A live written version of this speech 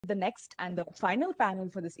the next and the final panel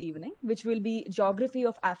for this evening, which will be Geography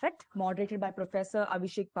of Affect, moderated by Professor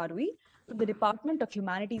Abhishek-Parui from the Department of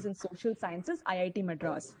Humanities and Social Sciences, IIT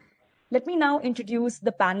Madras. Let me now introduce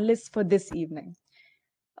the panelists for this evening.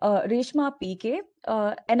 RESHMA.P.K,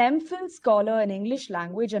 an MPhil scholar in English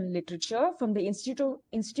language and literature from the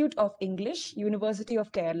Institute of English, University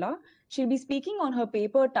of Kerala. She'll be speaking on her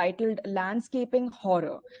paper titled Landscaping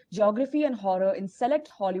Horror, Geography and Horror in Select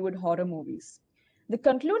Hollywood Horror Movies. The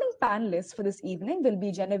concluding panelist for this evening will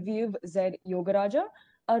be Genevieve Z. Yogaraja,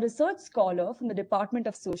 a research scholar from the Department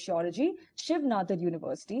of Sociology, Shiv Nadar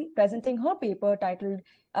University, presenting her paper titled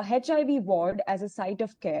A HIV Ward as a Site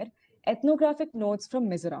of Care, Ethnographic Notes from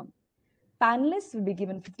Mizoram. Panelists will be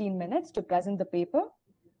given 15 minutes to present the paper.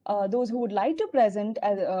 Those who would like to present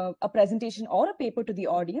a presentation or a paper to the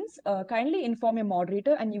audience, kindly inform your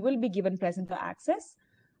moderator and you will be given presenter access.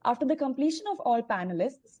 After the completion of all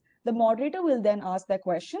panelists, the moderator will then ask their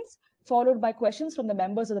questions, followed by questions from the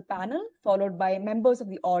members of the panel, followed by members of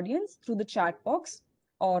the audience through the chat box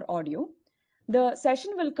or audio. The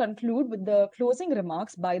session will conclude with the closing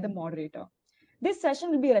remarks by the moderator. This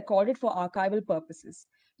session will be recorded for archival purposes.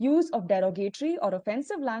 Use of derogatory or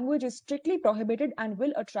offensive language is strictly prohibited and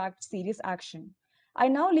will attract serious action. I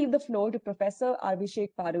now leave the floor to Professor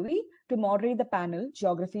Abhishek-Parui to moderate the panel,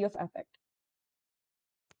 Geography of Affect.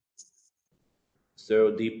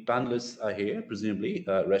 So the panelists are here, presumably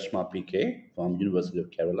RESHMA.P.K from University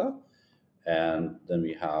of Kerala, and then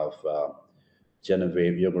we have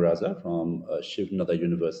Genevieve Yogaraja from Shiv Nadar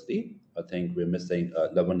University. I think we're missing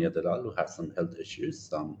Lavanya Dalal, who has some health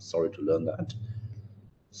issues. I'm sorry to learn that.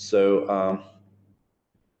 So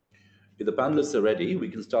if the panelists are ready, we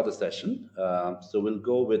can start the session. So we'll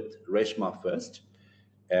go with Reshma first,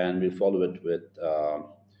 and we'll follow it with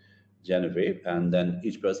Genevieve, and then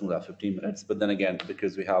each person will have 15 minutes. But then again,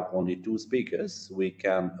 because we have only 2 speakers, we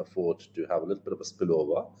can afford to have a little bit of a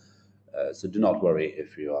spillover. So do not worry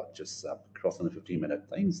if you are just crossing the 15-minute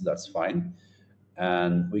things, that's fine.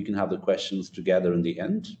 And we can have the questions together in the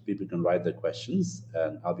end. People can write their questions,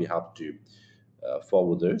 and I'll be happy to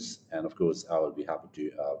forward those. And of course, I will be happy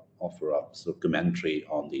to offer up sort of commentary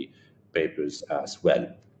on the papers as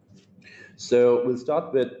well. So we'll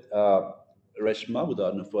start with Reshma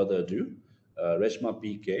without no further ado.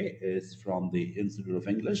 Reshma.P.K is from the Institute of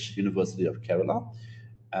English, University of Kerala.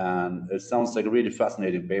 And it sounds like a really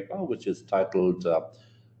fascinating paper, which is titled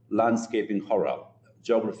Landscaping Horror,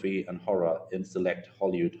 Geography and Horror in Select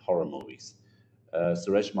Hollywood Horror Movies.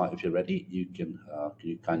 So Reshma, if you're ready, can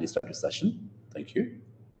you kindly start your session? Thank you.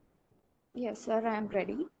 Yes, sir, I'm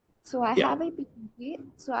ready. So I have a PPT,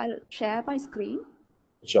 so I'll share my screen.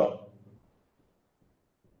 Sure.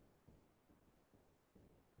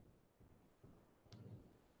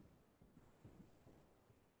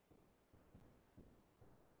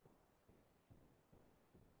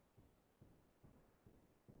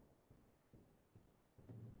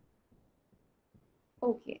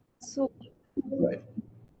 Okay, so right.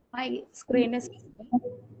 My screen is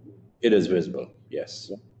visible. It is visible,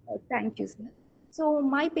 yes. Thank you, sir. So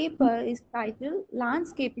my paper is titled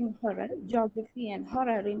Landscaping Horror, Geography and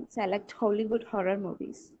Horror in Select Hollywood Horror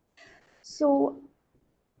Movies. So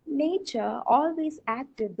nature always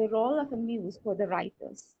acted the role of a muse for the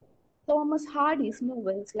writers. Thomas Hardy's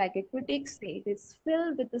novels, like a critic said, is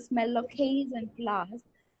filled with the smell of haze and flowers.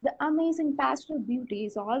 The amazing pastoral beauty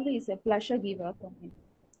is always a pleasure giver for him.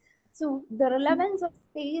 So the relevance of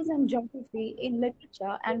space and geography in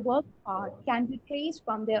literature and work of art can be traced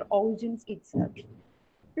from their origins itself.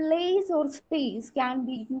 Place or space can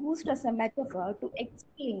be used as a metaphor to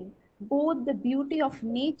explain both the beauty of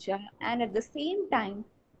nature and at the same time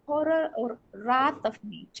horror or wrath of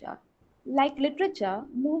nature. Like literature,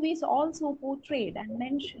 movies also portrayed and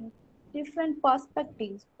mentioned different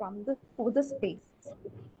perspectives for the space.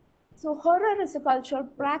 So horror is a cultural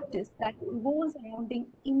practice that revolves around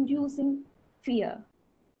inducing fear.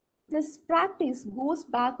 This practice goes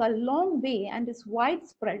back a long way and is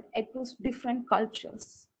widespread across different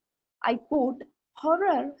cultures. I quote,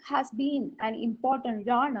 horror has been an important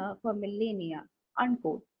genre for millennia,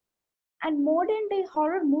 unquote. And modern day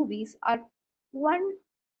horror movies are one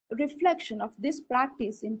reflection of this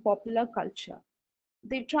practice in popular culture.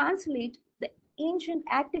 They translate the ancient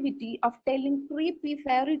activity of telling creepy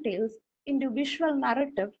fairy tales into visual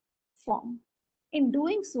narrative form. In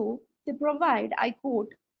doing so, they provide, I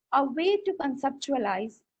quote, a way to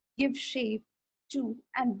conceptualize, give shape to,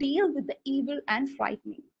 and deal with the evil and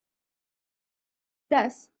frightening.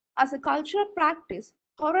 Thus, as a cultural practice,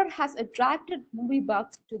 horror has attracted movie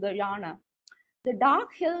buffs to the genre. The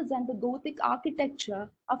dark hills and the Gothic architecture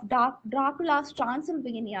of Dracula's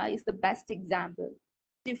Transylvania is the best example.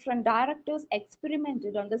 Different directors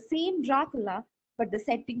experimented on the same Dracula, but the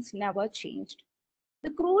settings never changed.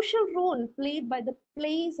 The crucial role played by the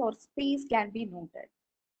place or space can be noted.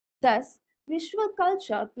 Thus, visual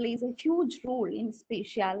culture plays a huge role in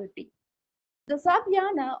spatiality. The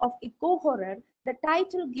subgenre of eco-horror, the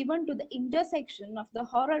title given to the intersection of the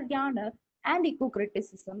horror genre and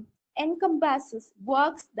eco-criticism, encompasses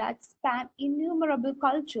works that span innumerable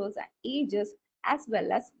cultures and ages as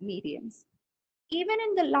well as mediums. Even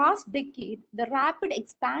in the last decade, the rapid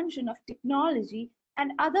expansion of technology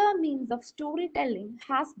and other means of storytelling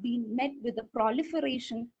has been met with the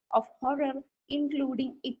proliferation of horror,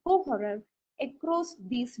 including eco-horror, across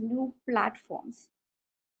these new platforms.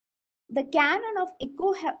 The canon of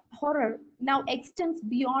eco-horror now extends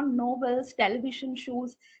beyond novels, television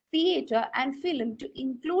shows, theater, and film to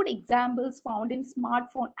include examples found in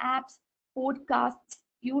smartphone apps, podcasts,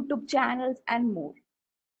 YouTube channels, and more.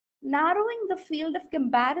 Narrowing the field of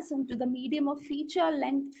comparison to the medium of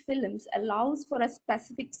feature-length films allows for a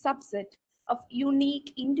specific subset of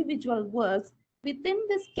unique individual works within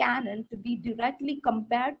this canon to be directly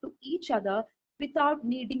compared to each other without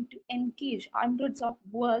needing to engage hundreds of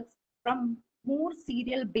works from more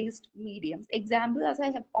serial-based mediums. Example, as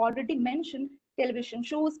I have already mentioned, television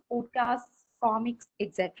shows, podcasts, comics,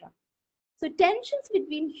 etc. So tensions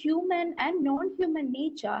between human and non-human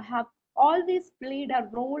nature have always played a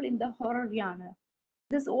role in the horror genre.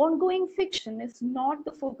 This ongoing fiction is not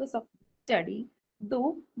the focus of study,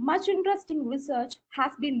 though much interesting research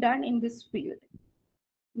has been done in this field.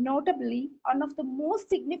 Notably, one of the most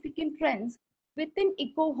significant trends within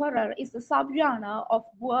eco-horror is the subgenre of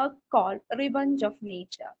work called revenge of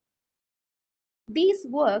nature. These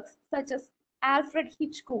works, such as Alfred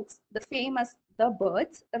Hitchcock's The Famous The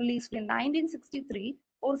Birds, released in 1963,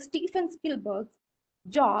 or Steven Spielberg's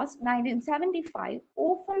Jaws, 1975,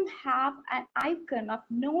 often have an icon of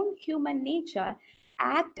non-human nature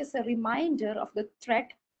act as a reminder of the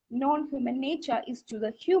threat non-human nature is to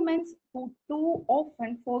the humans who too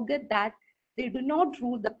often forget that they do not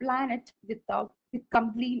rule the planet with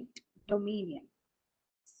complete dominion.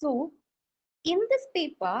 So, in this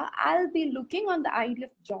paper, I'll be looking on the idea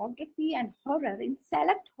of geography and horror in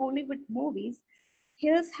select Hollywood movies: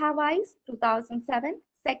 Hills Have Eyes, 2007,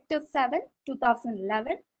 Sector 7,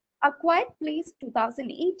 2011, A Quiet Place,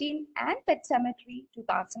 2018, and Pet Cemetery,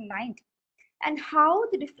 2019, and how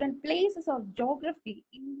the different places of geography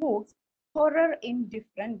invokes horror in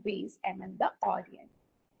different ways among the audience.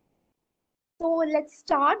 So let's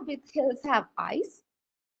start with Hills Have Eyes.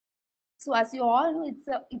 So as you all know,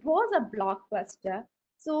 it was a blockbuster.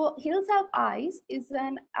 So Hills Have Eyes is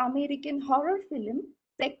an American horror film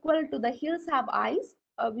sequel to The Hills Have Eyes,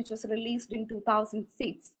 which was released in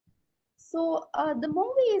 2006. So the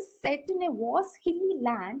movie is set in a vast hilly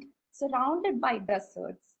land surrounded by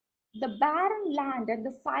deserts. The barren land and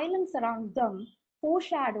the silence around them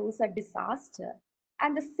foreshadows a disaster.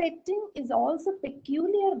 And the setting is also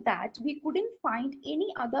peculiar that we couldn't find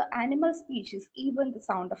any other animal species, even the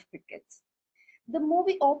sound of crickets. The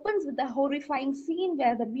movie opens with a horrifying scene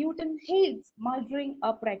where the mutant hates murdering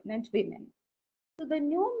a pregnant woman. So the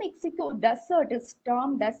New Mexico desert is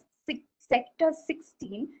termed as Sector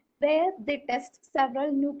 16, where they test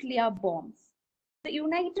several nuclear bombs. The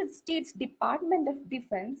United States Department of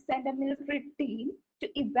Defense sent a military team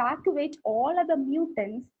to evacuate all other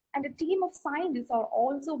mutants, and a team of scientists are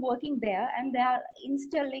also working there, and they are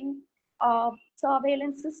installing a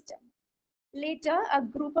surveillance system. Later, a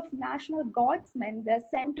group of National Guardsmen were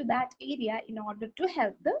sent to that area in order to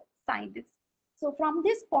help the scientists. So from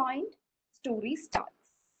this point, story starts.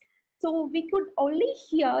 So we could only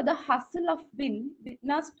hear the hustle of wind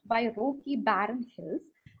witnessed by rocky barren hills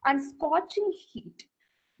and scorching heat.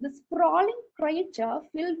 The sprawling crater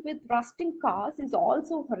filled with rusting cars is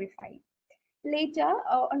also horrifying. Later,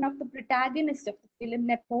 one of the protagonists of the film,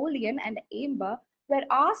 Napoleon and Amber, were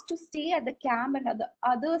asked to stay at the camp, and the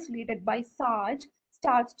others, led by Sarge,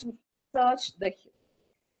 starts to search the hill.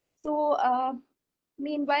 So,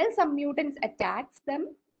 meanwhile, some mutants attacks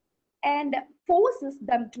them and forces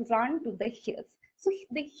them to run to the hills. So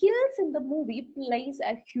the hills in the movie plays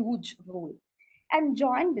a huge role and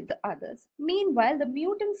join with the others. Meanwhile, the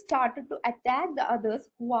mutants started to attack the others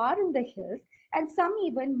who are in the hills, and some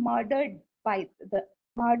even murdered by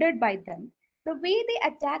them. The way they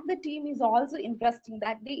attack the team is also interesting,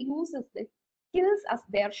 that they use the hills as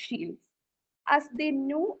their shields. As they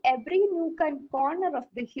know every nook and corner of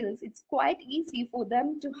the hills, it's quite easy for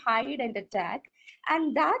them to hide and attack,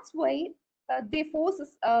 and that's why they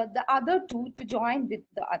forces the other two to join with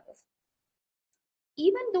the others.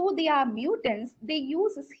 Even though they are mutants, they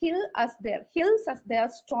use hills as their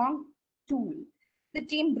strong tool. The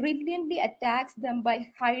team brilliantly attacks them by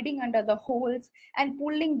hiding under the holes and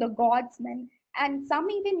pulling the guardsmen, and some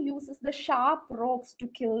even uses the sharp rocks to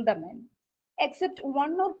kill the men. Except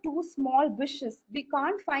one or two small bushes, we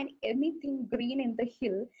can't find anything green in the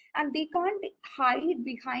hill, and they can't hide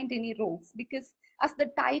behind any rocks because, as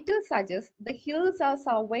the title suggests, the hills are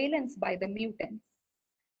surveillance by the mutants,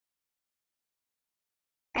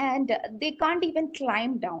 and they can't even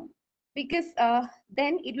climb down because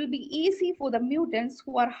then it will be easy for the mutants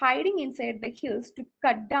who are hiding inside the hills to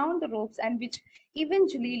cut down the ropes, and which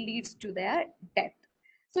eventually leads to their death.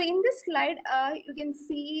 So in this slide, you can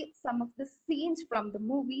see some of the scenes from the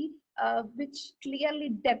movie, which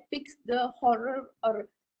clearly depicts the horror or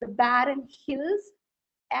the barren hills,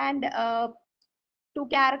 and two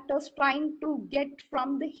characters trying to get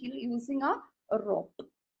from the hill using a rope.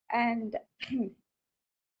 And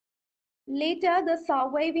later, the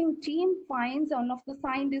surviving team finds one of the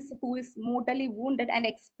scientists who is mortally wounded and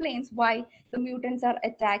explains why the mutants are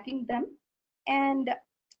attacking them. And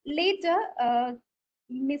later,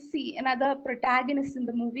 Missy, another protagonist in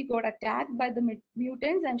the movie, got attacked by the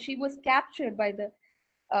mutants, and she was captured by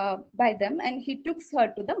them, and he took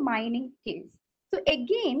her to the mining caves. So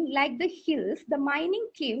again, like the hills, the mining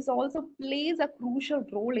caves also plays a crucial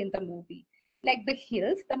role in the movie. Like the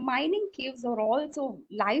hills, the mining caves are also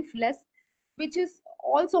lifeless, which is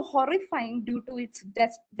also horrifying due to its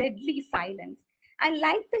deadly silence. And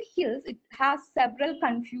like the hills, it has several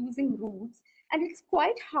confusing routes, and it's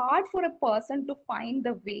quite hard for a person to find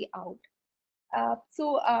the way out.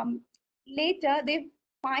 So later, they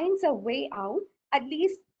finds a way out. At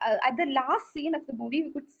least at the last scene of the movie,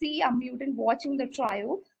 we could see a mutant watching the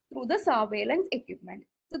trio through the surveillance equipment.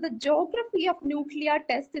 So the geography of nuclear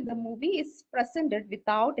test in the movie is presented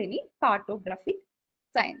without any cartographic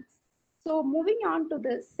science. So moving on to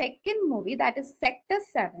the second movie, that is Sector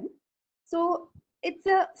 7. So it's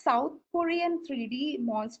a South Korean 3D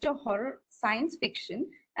monster horror science fiction,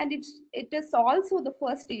 and it is also the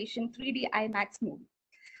first Asian 3D IMAX movie.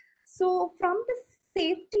 So from the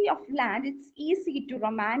safety of land, it's easy to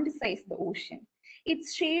romanticize the ocean.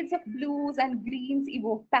 Its shades of blues and greens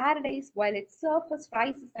evoke paradise, while its surface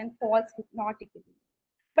rises and falls hypnotically.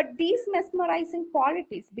 But these mesmerizing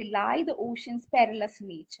qualities belie the ocean's perilous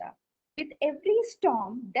nature. With every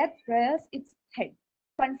storm, death rears its head,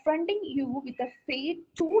 confronting you with a fate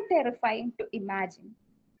too terrifying to imagine.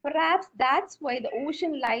 Perhaps that's why the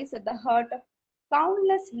ocean lies at the heart of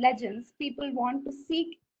countless legends. People want to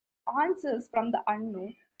seek answers from the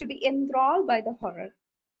unknown, to be enthralled by the horror.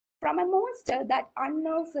 From a monster that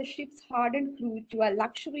unnerves a ship's hardened crew to a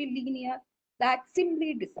luxury liner that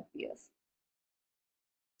simply disappears.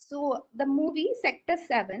 So the movie Sector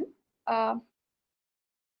 7 uh,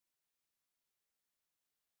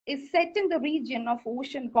 is set in the region of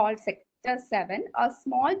ocean called Sector 7. A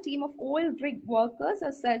small team of oil rig workers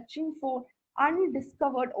are searching for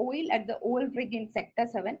undiscovered oil at the oil rig in Sector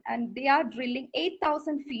 7, and they are drilling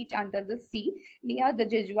 8,000 feet under the sea near the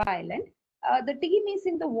Jeju Island. The team is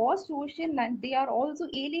in the vast ocean, and they are also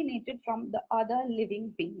alienated from the other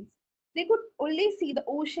living beings. They could only see the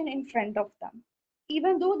ocean in front of them.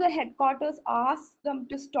 Even though the headquarters asked them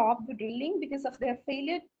to stop the drilling because of their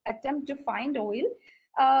failed attempt to find oil,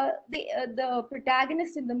 the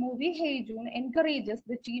protagonist in the movie, Hei Jun, encourages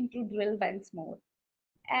the team to drill once more.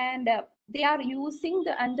 And they are using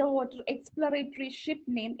the underwater exploratory ship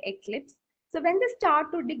named Eclipse. So when they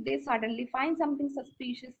start to dig, they suddenly find something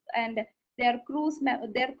suspicious, and their crew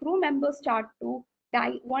members start to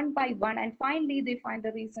die one by one. And finally, they find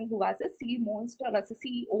the reason who was a sea monster, as a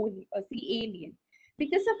sea alien.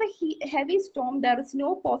 Because of a heavy storm, there is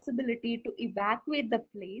no possibility to evacuate the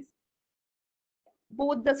place.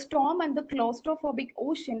 Both the storm and the claustrophobic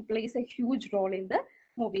ocean plays a huge role in the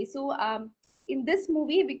movie. So in this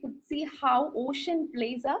movie, we could see how ocean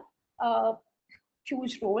plays a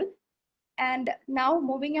huge role. And now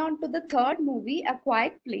moving on to the third movie, A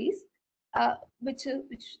Quiet Place, which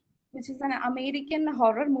is an American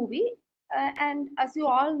horror movie. And as you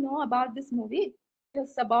all know about this movie,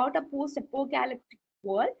 it's about a post-apocalyptic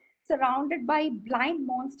world surrounded by blind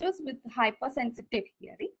monsters with hypersensitive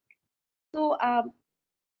hearing. So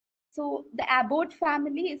so the Abbott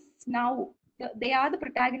family is now, they are the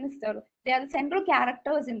protagonists, or they are the central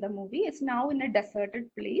characters in the movie. It's now in a deserted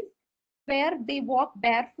place where they walk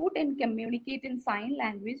barefoot and communicate in sign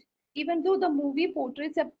language. Even though the movie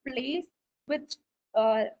portrays a place with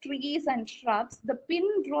trees and shrubs, the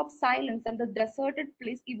pin drop silence and the deserted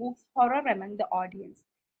place evokes horror among the audience.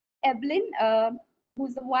 Evelyn,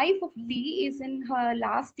 who's the wife of Lee, is in her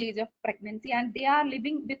last stage of pregnancy, and they are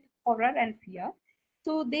living with horror and fear.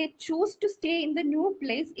 So they choose to stay in the new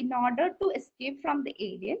place in order to escape from the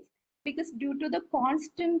aliens, because due to the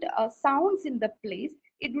constant sounds in the place,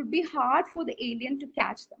 it would be hard for the alien to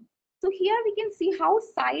catch them. So here we can see how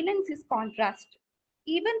silence is contrasted.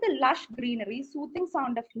 Even the lush greenery, soothing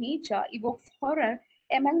sound of nature evokes horror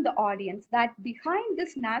among the audience, that behind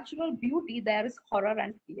this natural beauty there is horror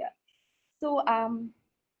and fear. So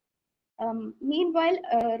meanwhile,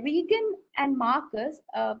 Regan and Marcus,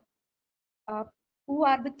 who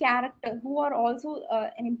are the character, who are also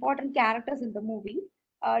an important characters in the movie,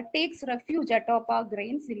 takes refuge atop a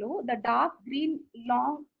grain silo. The dark green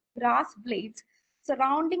long grass blades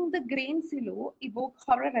surrounding the grain silo evoke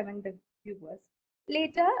horror among the viewers.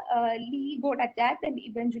 Later, Lee got attacked and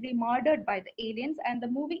eventually murdered by the aliens, and the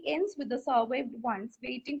movie ends with the survived ones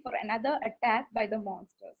waiting for another attack by the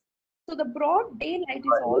monsters. So the broad daylight is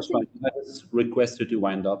Right, also Reshma, can I just request you to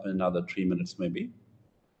wind up in another 3 minutes, maybe?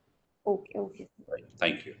 okay. Right.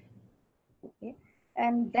 Thank you. Okay,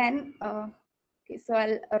 and then okay, so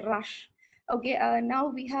I'll rush. Okay, now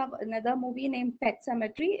we have another movie named Pet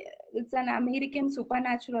Cemetery. It's an American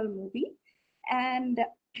supernatural movie, and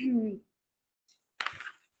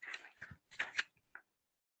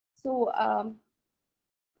so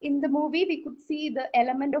in the movie we could see the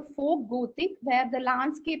element of folk gothic, where the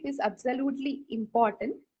landscape is absolutely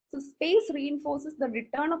important. So space reinforces the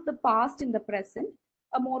return of the past in the present.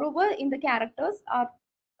 Moreover, in that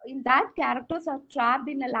characters are trapped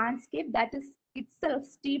in a landscape that is itself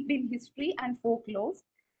steeped in history and folklore.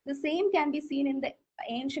 The same can be seen in the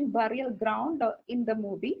ancient burial ground in the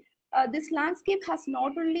movie. This landscape has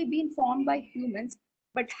not only been formed by humans,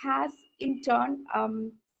 but has in turn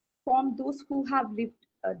formed those who have lived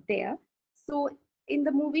there. So in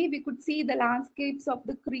the movie, we could see the landscapes of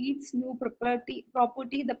the Creed's new property,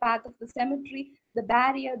 the path of the cemetery, the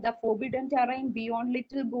barrier, the forbidden terrain beyond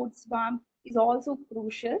Little Goat Swamp is also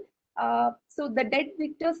crucial. So the dead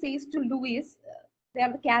Victor says to Louis, they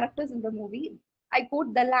are the characters in the movie, I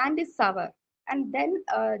quote, the land is sour. And then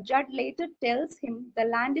Judd later tells him the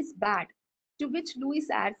land is bad, to which Louis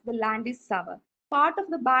adds the land is sour. Part of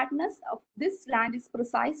the badness of this land is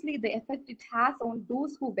precisely the effect it has on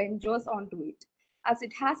those who ventures onto it. As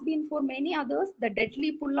it has been for many others, the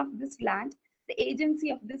deadly pull of this land, the agency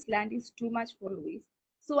of this land is too much for Louis.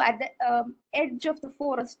 So at the edge of the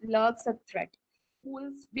forest lurks a threat.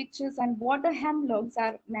 Wolves, witches, and water hemlocks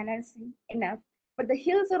are menacing enough, but the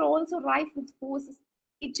hills are also rife with forces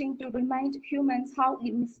itching to remind humans how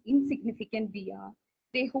insignificant we are.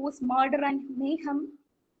 They host murder and mayhem,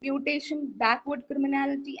 mutation, backward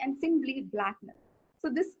criminality, and simply blackness.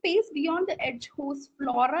 So this space beyond the edge hosts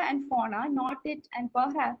flora and fauna, not it, and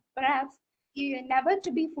perhaps never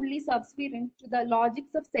to be fully subservient to the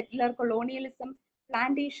logics of settler colonialism,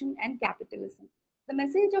 plantation, and capitalism. The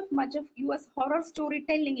message of much of US horror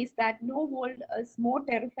storytelling is that no world is more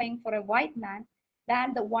terrifying for a white man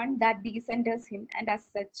than the one that descenders him and as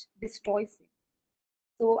such destroys him.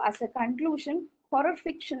 So as a conclusion, horror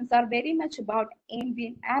fictions are very much about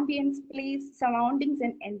ambience, place, surroundings,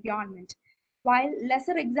 and environment. While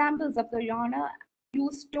lesser examples of the genre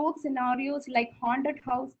use stock scenarios like haunted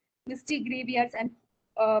house, misty graveyards, and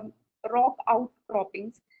rock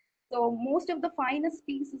outcroppings. So most of the finest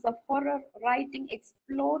pieces of horror writing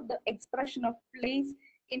explore the expression of place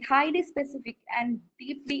in highly specific and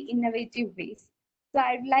deeply innovative ways. So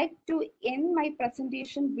I'd like to end my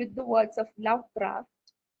presentation with the words of Lovecraft,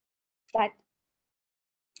 that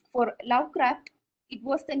for Lovecraft, it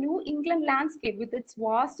was the New England landscape with its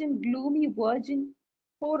vast and gloomy virgin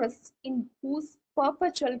forests in whose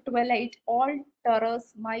perpetual twilight all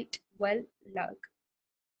terrors might well lurk.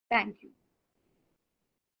 Thank you.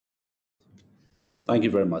 Thank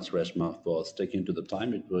you very much, Reshma, for sticking to the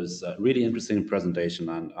time. It was a really interesting presentation,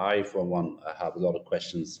 and I, for one, have a lot of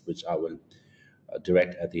questions which I will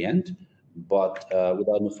direct at the end. But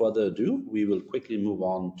without no further ado, we will quickly move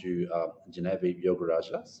on to Genevieve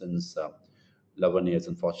Yogaraja, since Lavanya is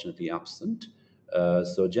unfortunately absent.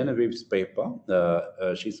 So Genevieve's paper,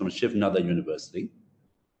 she's from Shivnada University.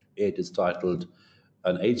 It is titled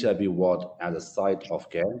An HIV Ward as a Site of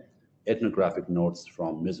Care, Ethnographic Notes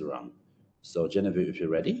from Mizoram. So Genevieve, if you're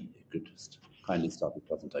ready, you could just kindly start the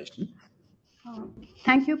presentation.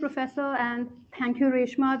 Thank you, Professor, and thank you,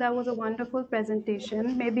 Reshma. That was a wonderful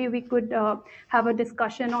presentation. Maybe we could have a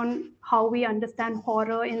discussion on how we understand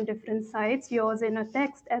horror in different sites, yours in a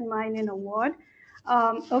text and mine in a word.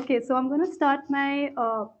 Okay, so I'm going to start my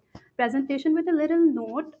presentation with a little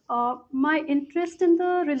note. My interest in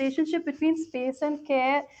the relationship between space and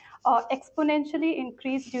care exponentially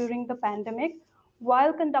increased during the pandemic.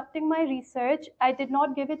 While conducting my research, I did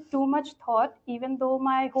not give it too much thought, even though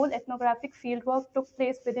my whole ethnographic fieldwork took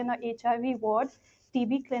place within a HIV ward,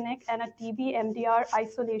 TB clinic, and a TB MDR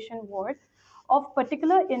isolation ward. Of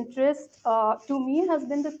particular interest to me has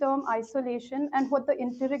been the term isolation and what the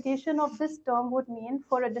interrogation of this term would mean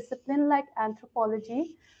for a discipline like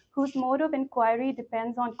anthropology, whose mode of inquiry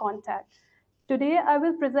depends on contact. Today, I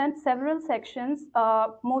will present several sections,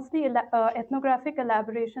 mostly ethnographic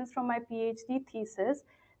elaborations from my PhD thesis,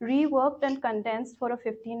 reworked and condensed for a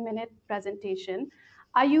 15-minute presentation.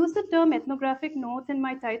 I use the term ethnographic notes in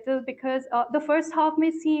my title because the first half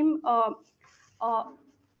may seem uh,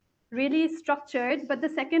 really structured, but the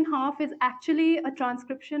second half is actually a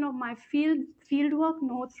transcription of my fieldwork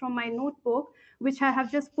notes from my notebook, which I have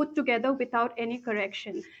just put together without any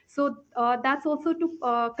correction. So that's also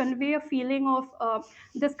to convey a feeling of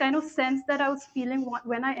this kind of sense that I was feeling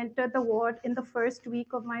when I entered the ward in the first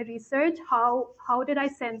week of my research. How did I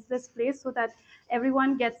sense this place so that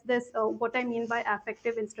everyone gets this, what I mean by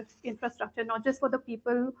affective infrastructure, not just for the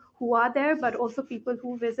people who are there, but also people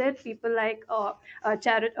who visit, people like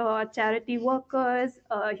charity workers,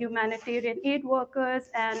 humanitarian aid workers,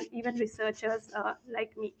 and even researchers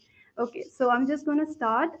like me. Okay, so I'm just going to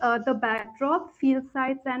start. The backdrop, field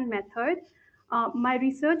sites, and method. My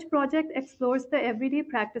research project explores the everyday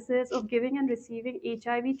practices of giving and receiving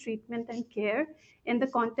HIV treatment and care in the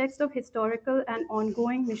context of historical and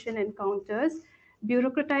ongoing mission encounters,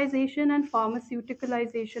 bureaucratization and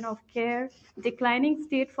pharmaceuticalization of care, declining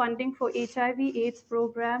state funding for HIV/AIDS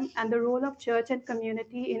program, and the role of church and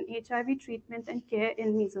community in HIV treatment and care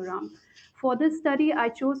in Mizoram. For this study, I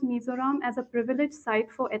chose Mizoram as a privileged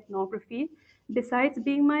site for ethnography. Besides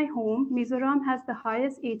being my home, Mizoram has the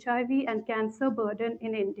highest HIV and cancer burden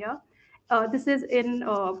in India. This is in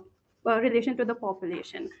relation to the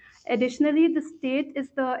population. Additionally, the state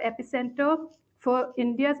is the epicenter for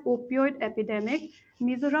India's opioid epidemic.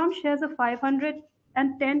 Mizoram shares a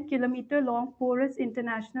 510-kilometer long porous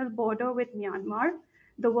international border with Myanmar,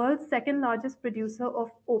 the world's second largest producer of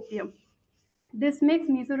opium. This makes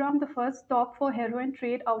Mizoram the first stop for heroin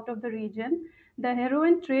trade out of the region. The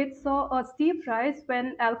heroin trade saw a steep rise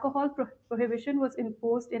when alcohol prohibition was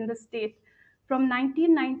imposed in the state. From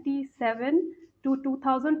 1997 to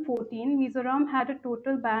 2014, Mizoram had a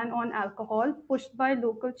total ban on alcohol pushed by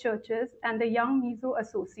local churches and the Young Mizo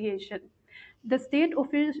Association. The state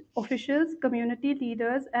officials, community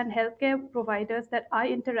leaders, and healthcare providers that I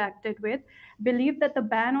interacted with believe that the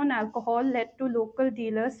ban on alcohol led to local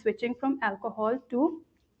dealers switching from alcohol to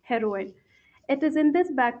heroin. It is in this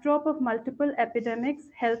backdrop of multiple epidemics,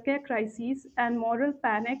 healthcare crises, and moral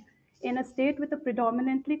panic in a state with a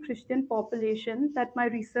predominantly Christian population that my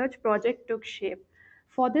research project took shape.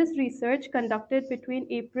 For this research, conducted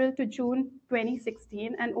between April to June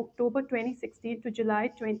 2016 and October 2016 to July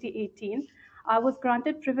 2018, I was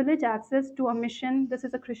granted privileged access to a mission. This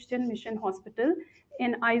is a Christian mission hospital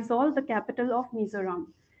in Aizawl, the capital of Mizoram.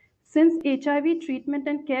 Since HIV treatment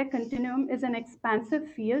and care continuum is an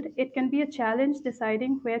expansive field, it can be a challenge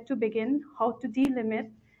deciding where to begin, how to delimit,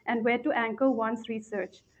 and where to anchor one's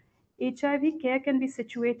research. HIV care can be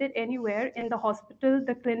situated anywhere in the hospital,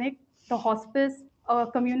 the clinic, the hospice, a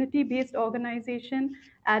community-based organization,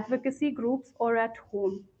 advocacy groups, or at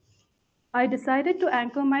home. I decided to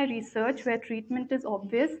anchor my research where treatment is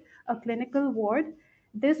obvious, a clinical ward.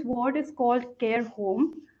 This ward is called care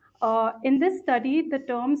home. In this study, the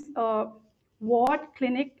terms ward,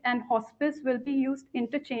 clinic, and hospice will be used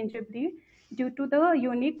interchangeably due to the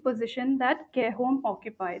unique position that care home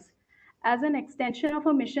occupies. As an extension of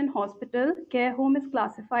a mission hospital, care home is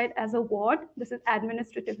classified as a ward. This is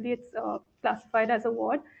administratively, it's classified as a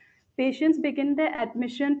ward. Patients begin their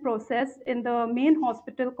admission process in the main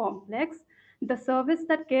hospital complex. The service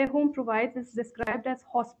that care home provides is described as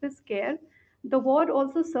hospice care. The ward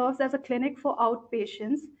also serves as a clinic for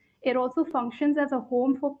outpatients. It also functions as a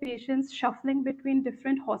home for patients shuffling between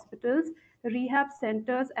different hospitals, rehab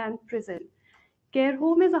centers, and prison. Care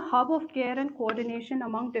home is a hub of care and coordination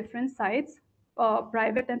among different sites,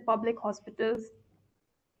 private and public hospitals,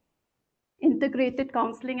 integrated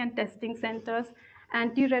counseling and testing centers,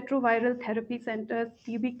 antiretroviral therapy centers,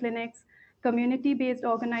 TB clinics, community-based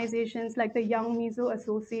organizations like the Young Mizo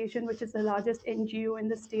Association, which is the largest NGO in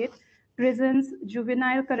the state, prisons,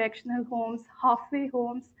 juvenile correctional homes, halfway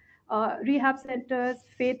homes, rehab centers,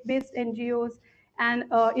 faith-based NGOs, and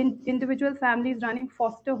individual families running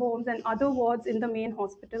foster homes and other wards in the main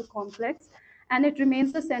hospital complex. And it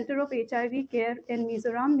remains the center of HIV care in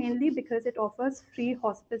Mizoram, mainly because it offers free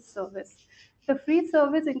hospice service. The free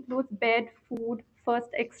service includes bed, food, first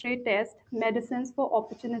X-ray test, medicines for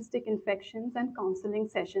opportunistic infections, and counseling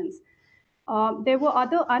sessions. There were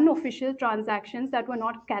other unofficial transactions that were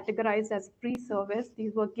not categorized as free service.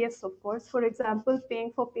 These were gifts, of course. For example,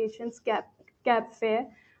 paying for patients' cab fare,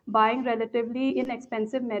 buying relatively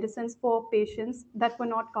inexpensive medicines for patients that were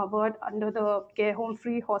not covered under the care home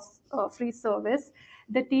free service.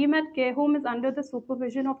 The team at care home is under the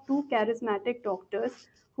supervision of two charismatic doctors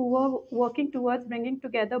who were working towards bringing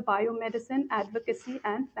together biomedicine, advocacy,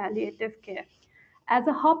 and palliative care. As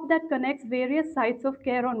a hub that connects various sites of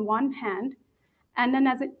care on one hand, and then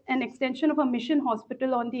as an extension of a mission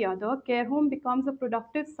hospital on the other, care home becomes a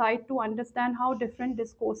productive site to understand how different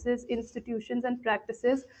discourses, institutions, and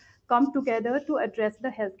practices come together to address the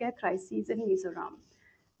healthcare crises in Mizoram.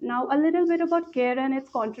 Now, a little bit about care and its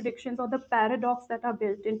contradictions or the paradox that are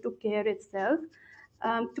built into care itself.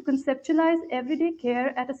 To conceptualize everyday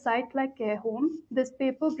care at a site like care home, this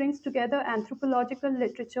paper brings together anthropological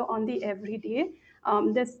literature on the everyday.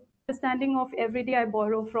 This understanding of everyday I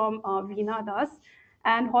borrow from Veena Das,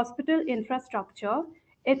 and hospital infrastructure.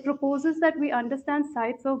 It proposes that we understand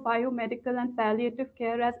sites of biomedical and palliative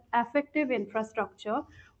care as affective infrastructure,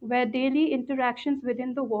 where daily interactions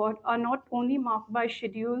within the ward are not only marked by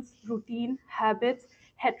schedules, routine, habits,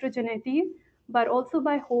 heterogeneity, but also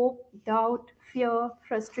by hope, doubt, fear,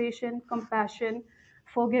 frustration, compassion,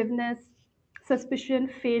 forgiveness, suspicion,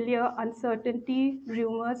 failure, uncertainty,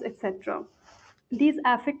 rumors, etc. These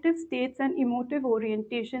affective states and emotive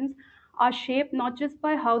orientations are shaped not just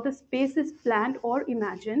by how the space is planned or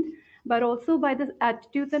imagined, but also by the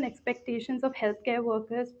attitudes and expectations of healthcare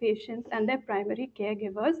workers, patients, and their primary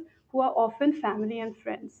caregivers, who are often family and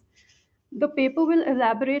friends. The paper will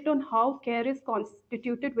elaborate on how care is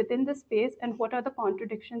constituted within the space and what are the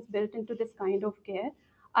contradictions built into this kind of care.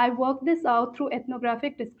 I worked this out through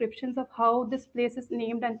ethnographic descriptions of how this place is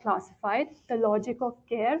named and classified, the logic of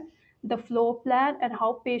care, the floor plan, and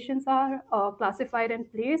how patients are classified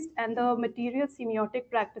and placed, and the material semiotic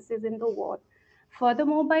practices in the ward.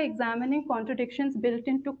 Furthermore, by examining contradictions built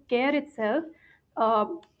into care itself,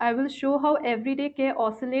 I will show how everyday care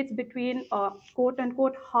oscillates between quote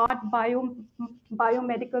unquote hard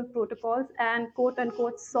biomedical protocols and quote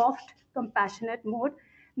unquote soft compassionate mode,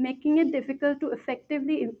 making it difficult to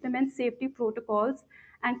effectively implement safety protocols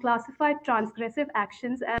and classify transgressive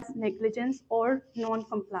actions as negligence or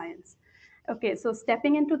non-compliance. Okay, so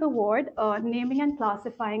stepping into the ward, naming and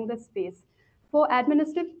classifying the space. For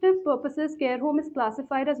administrative purposes, care home is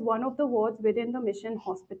classified as one of the wards within the mission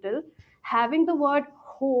hospital. Having the word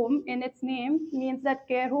home in its name means that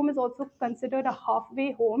care home is also considered a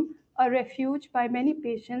halfway home, a refuge by many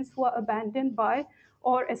patients who are abandoned by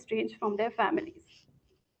or estranged from their families.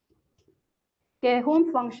 Care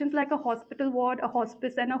home functions like a hospital ward, a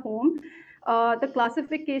hospice, and a home. The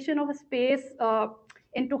classification of a space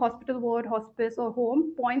into hospital ward, hospice, or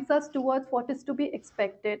home points us towards what is to be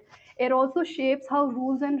expected. It also shapes how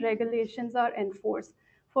rules and regulations are enforced.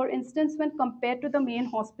 For instance, when compared to the main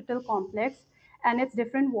hospital complex and its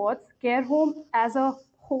different wards, care home as a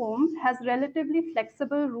home has relatively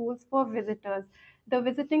flexible rules for visitors. The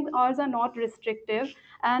visiting hours are not restrictive,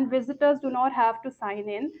 and visitors do not have to sign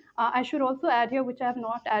in. I should also add here, which I have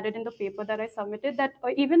not added in the paper that I submitted, that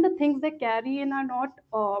even the things they carry in are not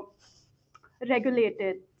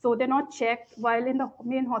regulated. So they're not checked, while in the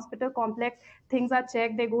main hospital complex, things are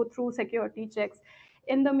checked, they go through security checks.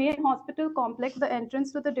 In the main hospital complex, the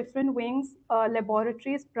entrance to the different wings,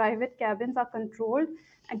 laboratories, private cabins are controlled,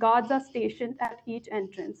 and guards are stationed at each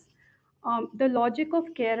entrance. The logic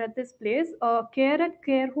of care at this place, care at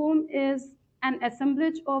care home is an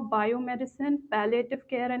assemblage of biomedicine, palliative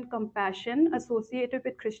care, and compassion associated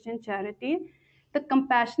with Christian charity. The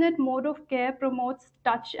compassionate mode of care promotes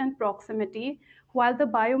touch and proximity, while the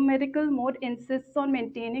biomedical mode insists on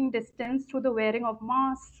maintaining distance through the wearing of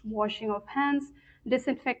masks, washing of hands,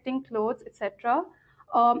 disinfecting clothes, etc.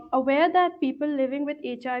 Aware that people living with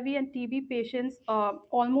HIV and TB patients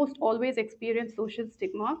almost always experience social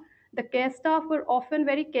stigma, the care staff were often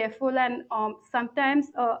very careful and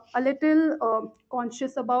sometimes a little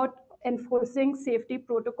conscious about enforcing safety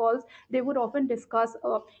protocols. They would often discuss,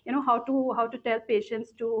 how to tell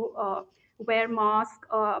patients to wear masks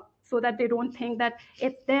so that they don't think that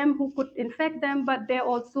it's them who could infect them, but they're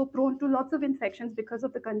also prone to lots of infections because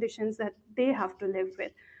of the conditions that they have to live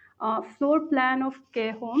with. Floor plan of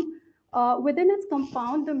care home. Within its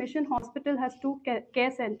compound, the Mission Hospital has two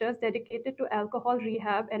care centers dedicated to alcohol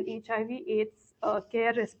rehab and HIV/AIDS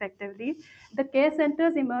care, respectively. The care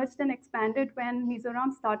centers emerged and expanded when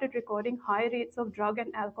Mizoram started recording high rates of drug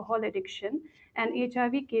and alcohol addiction and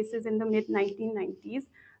HIV cases in the mid-1990s.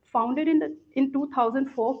 Founded in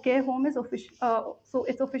 2004, care home is so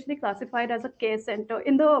it's officially classified as a care center.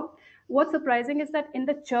 What's surprising is that in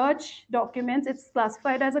the church documents, it's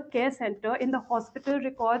classified as a care center. In the hospital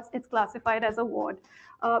records, it's classified as a ward.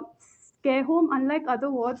 Uh, Care home, unlike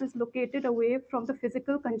other wards, is located away from the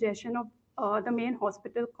physical congestion of the main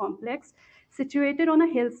hospital complex. Situated on a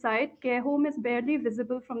hillside, care home is barely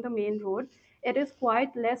visible from the main road. It is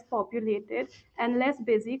quite less populated and less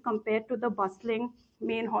busy compared to the bustling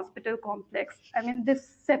main hospital complex. I mean, this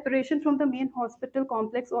separation from the main hospital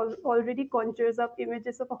complex already conjures up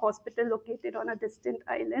images of a hospital located on a distant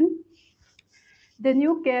island. The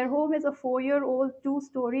new care home is a 4-year-old,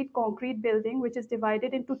 2-storied concrete building which is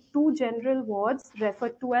divided into 2 general wards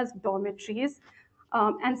referred to as dormitories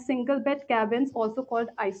and single bed cabins, also called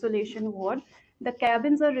isolation ward. The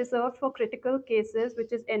cabins are reserved for critical cases,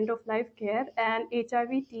 which is end of life care, and HIV,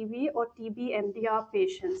 TB, or TB MDR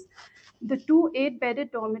patients. The 2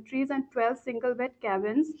 8-bedded dormitories and 12 single bed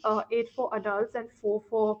cabins, 8 for adults and 4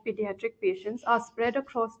 for pediatric patients, are spread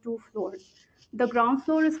across 2 floors. The ground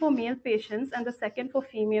floor is for male patients and the second for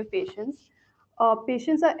female patients.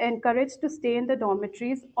 Patients are encouraged to stay in the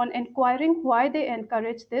dormitories. On inquiring why they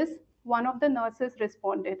encourage this, one of the nurses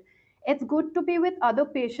responded, "It's good to be with other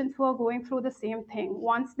patients who are going through the same thing.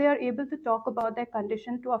 Once they are able to talk about their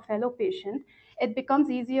condition to a fellow patient, it becomes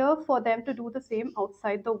easier for them to do the same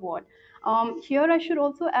outside the ward." Here I should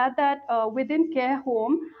also add that within care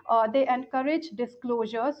home, they encourage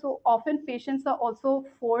disclosure. So often patients are also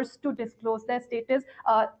forced to disclose their status,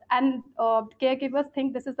 and caregivers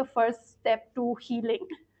think this is the first step to healing.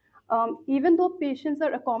 Even though patients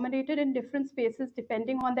are accommodated in different spaces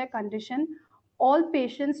depending on their condition, all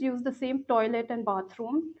patients use the same toilet and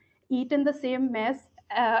bathroom, eat in the same mess,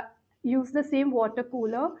 use the same water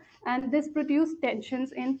cooler, and this produces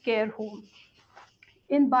tensions in care home.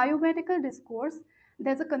 In biomedical discourse,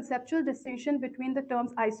 there's a conceptual distinction between the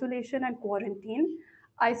terms isolation and quarantine.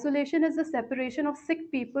 Isolation is the separation of sick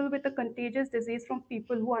people with a contagious disease from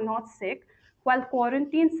people who are not sick, while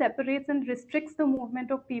quarantine separates and restricts the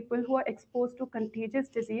movement of people who are exposed to contagious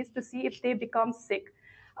disease to see if they become sick.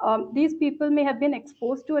 These people may have been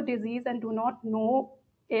exposed to a disease and do not know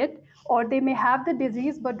it, or they may have the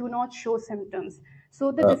disease but do not show symptoms.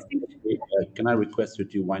 So the distinction. Can I request you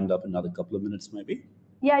to wind up another couple of minutes, maybe?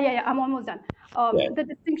 Yeah. I'm almost done. Yeah. The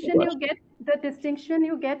distinction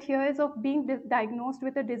you get here is of being diagnosed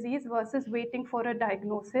with a disease versus waiting for a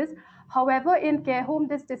diagnosis. However, in care home,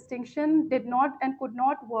 this distinction did not and could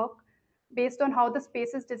not work based on how the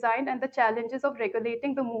space is designed and the challenges of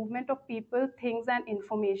regulating the movement of people, things, and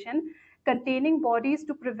information. Containing bodies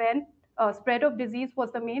to prevent spread of disease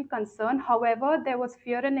was the main concern. However, there was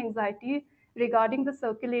fear and anxiety regarding the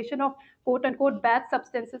circulation of quote-unquote bad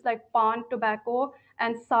substances like pan, tobacco,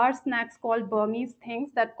 and sour snacks called Burmese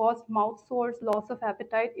things that caused mouth sores, loss of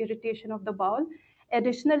appetite, irritation of the bowel.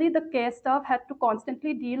 Additionally, the care staff had to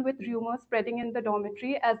constantly deal with rumors spreading in the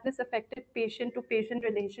dormitory as this affected patient-to-patient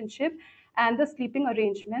relationship and the sleeping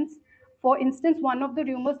arrangements. For instance, one of the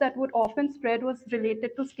rumors that would often spread was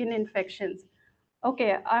related to skin infections.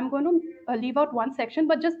 Okay, I'm going to leave out one section,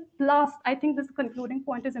 but just last, I think this concluding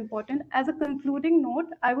point is important. As a concluding note,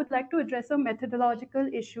 I would like to address a methodological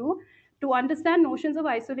issue. To understand notions of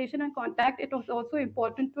isolation and contact, it was also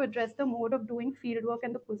important to address the mode of doing fieldwork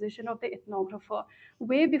and the position of the ethnographer.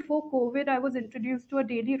 Way before COVID, I was introduced to a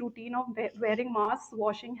daily routine of wearing masks,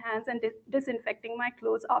 washing hands, and disinfecting my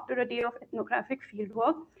clothes after a day of ethnographic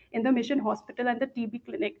fieldwork in the mission hospital and the TB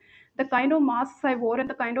clinic. The kind of masks I wore and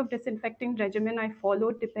the kind of disinfecting regimen I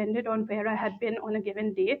followed depended on where I had been on a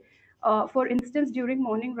given day. For instance, during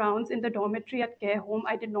morning rounds in the dormitory at care home,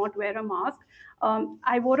 I did not wear a mask.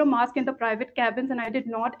 I wore a mask in the private cabins and I did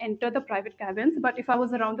not enter the private cabins, but if I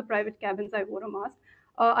was around the private cabins, I wore a mask.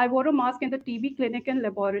 I wore a mask in the TB clinic and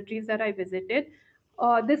laboratories that I visited.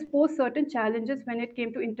 This posed certain challenges when it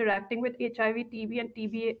came to interacting with HIV, TB, and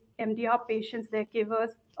TB MDR patients, their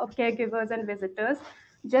caregivers, and visitors.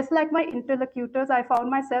 Just like my interlocutors, I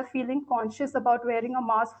found myself feeling conscious about wearing a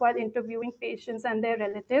mask while interviewing patients and their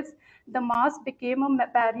relatives. The mask became a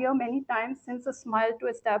barrier many times since a smile to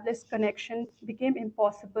establish connection became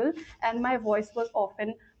impossible and my voice was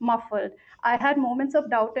often muffled. I had moments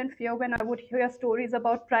of doubt and fear when I would hear stories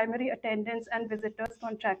about primary attendants and visitors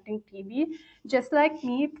contracting TB. Just like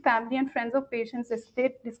me, family and friends of patients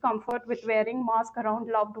displayed discomfort with wearing masks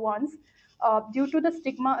around loved ones. Due to the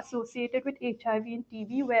stigma associated with HIV and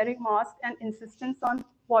TB, wearing masks and insistence on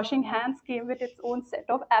washing hands came with its own set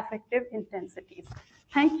of affective intensities.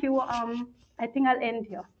 Thank you. I think I'll end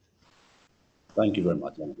here. Thank you very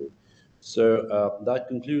much, Genevieve. So that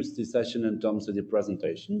concludes the session in terms of the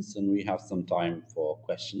presentations, and we have some time for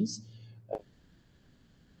questions.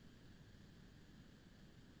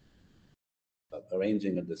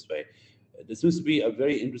 Arranging it this way. There seems to be a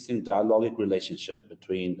very interesting dialogic relationship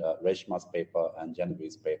between Reshma's paper and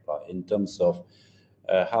Genevieve's paper in terms of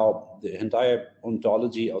how the entire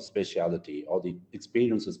ontology of spatiality or the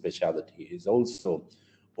experience of spatiality is also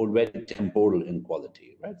already temporal in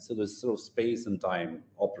quality, right? So there's sort of space and time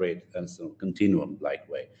operate in a sort of continuum-like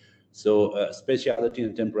way. So spatiality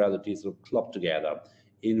and temporality sort of club together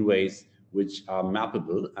in ways which are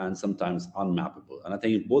mappable and sometimes unmappable. And I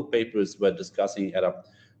think both papers were discussing at a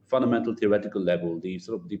fundamental theoretical level the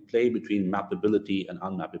sort of the play between mappability and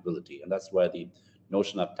unmappability, and that's where the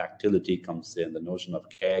notion of tactility comes in, the notion of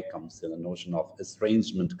care comes in, the notion of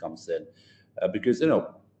estrangement comes in, because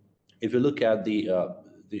if you look at the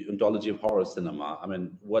ontology of horror cinema, I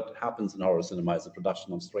mean, what happens in horror cinema is a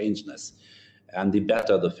production of strangeness, and the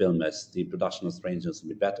better the film is, the production of strangeness will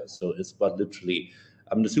be better. So it's but literally,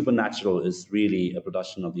 I mean, the supernatural is really a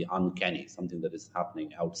production of the uncanny, something that is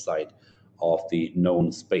happening outside of the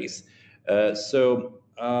known space. Do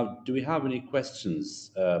we have any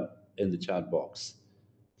questions in the chat box?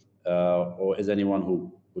 Or is anyone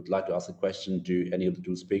who would like to ask a question to any of the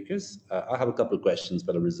two speakers? I have a couple of questions,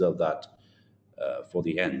 but I'll reserve that for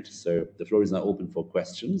the end. So the floor is now open for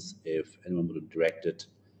questions, if anyone would direct it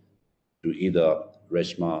to either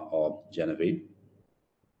Reshma or Genevieve.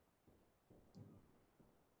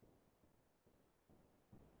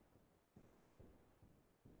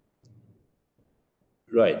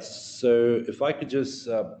 Right, so if I could just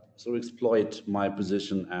sort of exploit my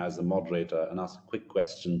position as a moderator and ask a quick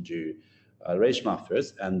question to Reshma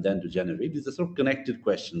first and then to Genevieve. These are sort of connected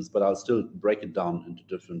questions, but I'll still break it down into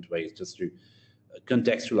different ways just to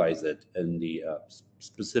contextualize it in the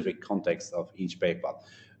specific context of each paper.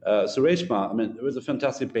 So Reshma, I mean, it was a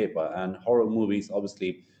fantastic paper, and horror movies,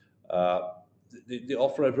 obviously, they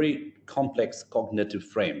offer a very complex cognitive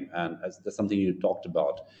frame, and that's something you talked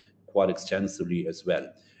about quite extensively as well.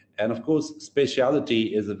 And of course,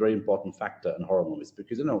 spatiality is a very important factor in horror movies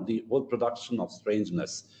because, the whole production of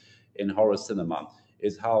strangeness in horror cinema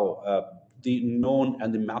is how the known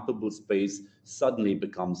and the mappable space suddenly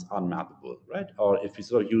becomes unmappable, right? Or if you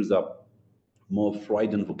sort of use a more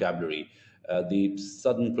Freudian vocabulary, the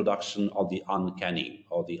sudden production of the uncanny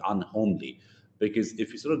or the unhomely. Because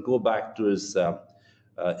if you sort of go back to his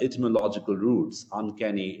etymological roots,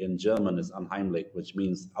 uncanny in German is unheimlich, which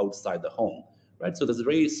means outside the home, right? So there's a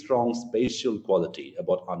very strong spatial quality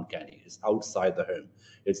about uncanny. It's outside the home.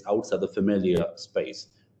 It's outside the familiar space,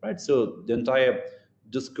 right? So the entire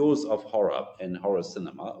discourse of horror in horror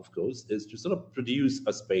cinema, of course, is to sort of produce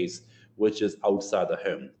a space which is outside the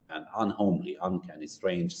home, an unhomely, uncanny,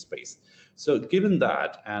 strange space. So given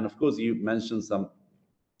that, and of course you mentioned some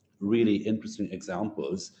really interesting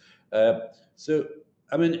examples. So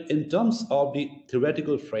I mean, in terms of the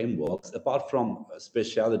theoretical frameworks, apart from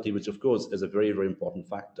spatiality, which of course is a very, very important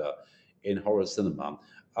factor in horror cinema,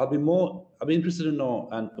 I'll be interested to know,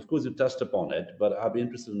 and of course you touched upon it, but I'll be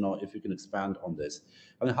interested to know if you can expand on this.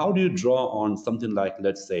 I mean, how do you draw on something like,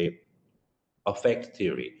 let's say, affect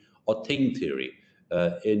theory or thing theory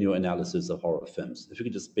in your analysis of horror films? If you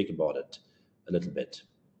could just speak about it a little bit.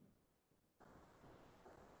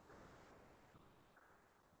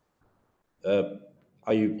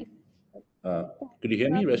 Are you? Could you hear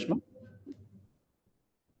me, Reshma?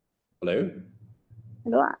 Hello?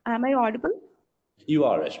 Hello, am I audible? You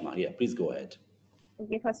are, Reshma. Yeah, please go ahead.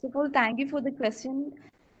 Okay, first of all, thank you for the question.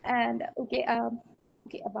 And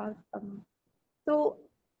so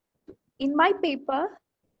in my paper,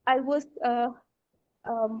 I was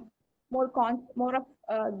more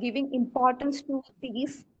of giving importance to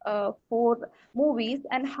these 4 movies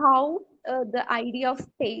and how the idea of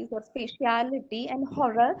space or spatiality and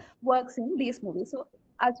horror works in these movies. So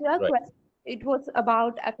as your question, it was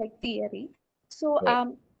about affect theory. So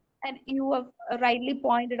and you have rightly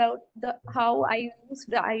pointed out how I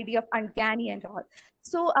used the idea of uncanny and all.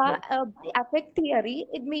 So affect theory,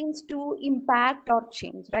 it means to impact or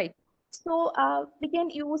change, right? So we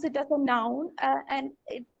can use it as a noun, and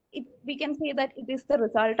we can say that it is the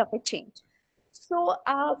result of a change. So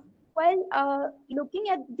while looking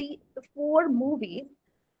at the 4 movies,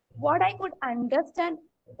 what I could understand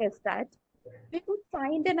is that we could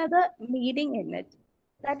find another meaning in it.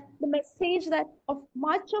 That the message that of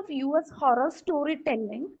much of US horror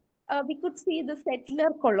storytelling, we could see the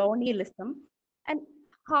settler colonialism and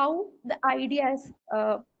how the idea is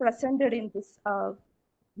presented in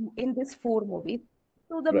this 4 movies.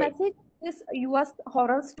 So the message this US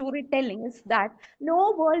horror storytelling is that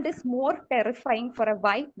no world is more terrifying for a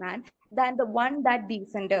white man than the one that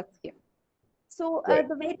descended him. So Right.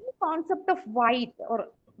 the very concept of white or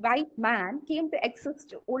white man came to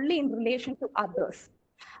exist only in relation to others.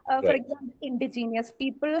 For Right. example, indigenous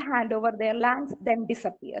people hand over their lands, then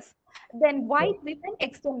disappears. Then Right. white women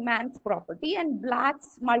extend man's property and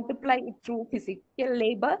blacks multiply it through physical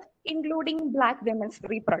labor, including black women's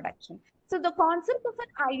reproduction. So the concept of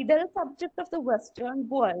an ideal subject of the Western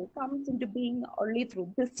world comes into being only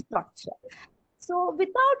through this structure. So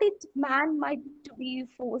without it, man might be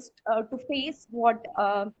forced to face what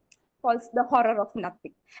calls the horror of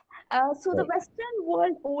nothing. So the Right. Western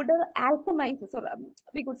world order alchemizes, or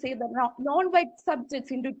we could say the non-white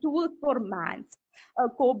subjects into tools for man's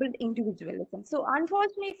co-built individualism. So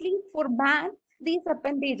unfortunately for man, these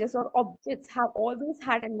appendages or objects have always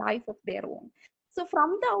had a life of their own. So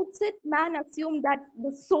from the outset, man assumed that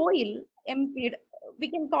the soil emptied, we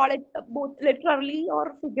can call it both literally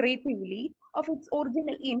or figuratively, of its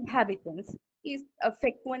original inhabitants is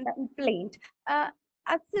fecund and plaint.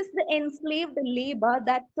 Assist the enslaved labor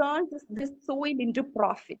that turns this soil into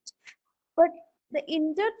profit. But the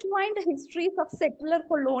intertwined histories of settler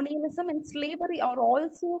colonialism and slavery are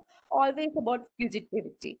also always about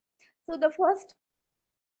fugitivity. So the first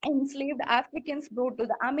enslaved Africans brought to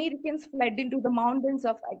the Americans fled into the mountains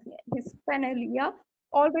of Hispaniola,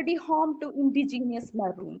 already home to indigenous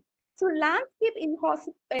maroon. So landscape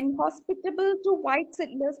inhospitable to white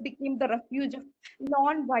settlers became the refuge of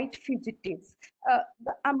non-white fugitives.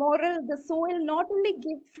 The amoral, the soil not only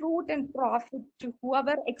gave fruit and profit to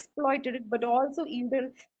whoever exploited it, but also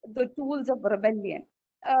yielded the tools of rebellion.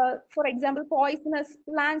 For example, poisonous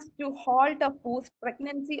plants to halt a forced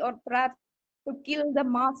pregnancy or perhaps to kill the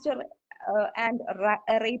master and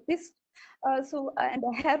rapist. And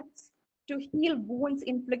herbs to heal wounds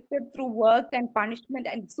inflicted through work and punishment,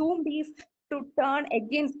 and zombies to turn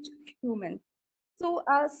against humans. So,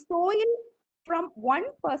 soil from one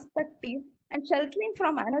perspective and sheltering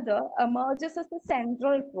from another emerges as a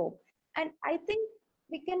central trope. And I think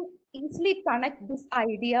we can easily connect this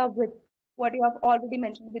idea with what you have already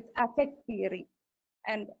mentioned with affect theory,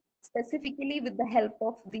 and specifically with the help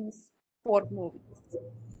of these 4 movies.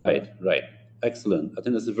 Right. Right. Excellent. I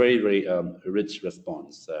think that's a very, very rich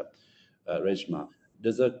response, Reshma.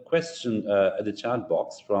 There's a question at the chat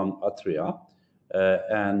box from Atriya.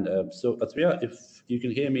 So, Atriya, if you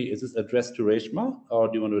can hear me, is this addressed to Reshma or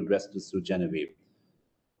do you want to address this to Genevieve?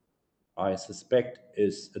 I suspect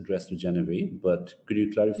it's addressed to Genevieve, but could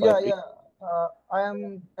you clarify? Yeah, please? yeah. I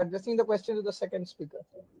am addressing the question to the second speaker.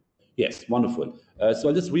 Yes, wonderful. So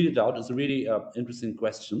I'll just read it out. It's a really interesting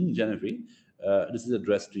question, Genevieve. This is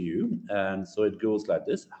addressed to you. And so it goes like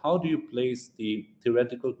this. How do you place the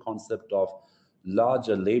theoretical concept of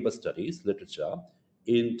larger labor studies literature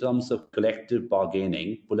in terms of collective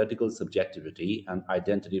bargaining, political subjectivity, and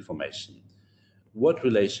identity formation? What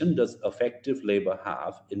relation does effective labor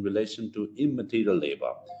have in relation to immaterial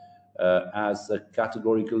labor as a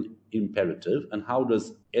categorical imperative, and how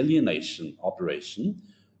does alienation operation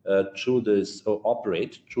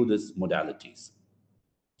operate through these modalities?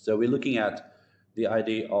 So we're looking at the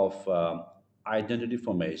idea of identity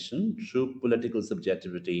formation through political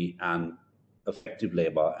subjectivity and effective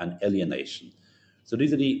labor and alienation. So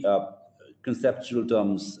these are the conceptual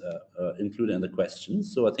terms included in the question.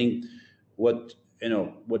 So I think what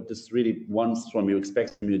this really wants from you,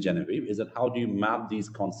 expects from you, Genevieve, is that how do you map these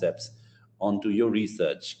concepts onto your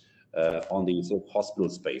research on the sort of hospital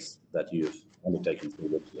space that you've undertaken so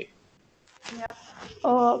locally?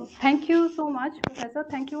 Yeah. Thank you so much, Professor.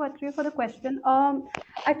 Thank you, Atri, for the question.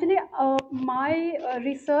 Actually, my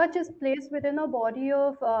research is placed within a body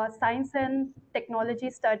of science and technology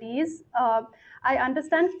studies. I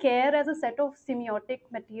understand care as a set of semiotic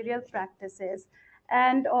material practices.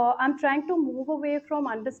 And I'm trying to move away from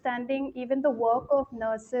understanding even the work of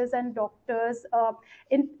nurses and doctors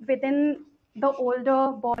within the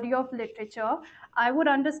older body of literature. I would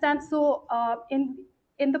understand, so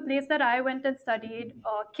in the place that I went and studied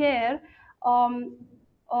care, um,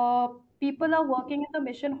 people are working in the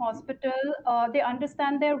mission hospital. They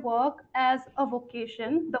understand their work as a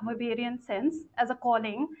vocation, the Weberian sense, as a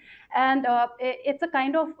calling, and it's a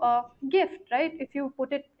kind of gift, right? If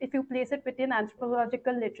you place it within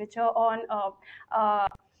anthropological literature on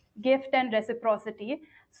gift and reciprocity.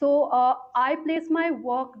 So I place my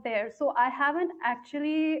work there. So I haven't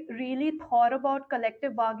actually really thought about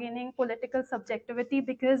collective bargaining, political subjectivity,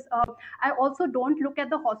 because I also don't look at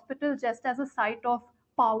the hospital just as a site of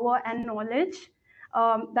power and knowledge.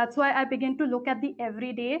 That's why I begin to look at the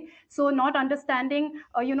everyday. So not understanding,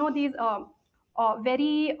 these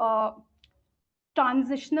very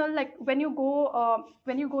transitional, like when you go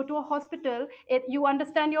to a hospital, you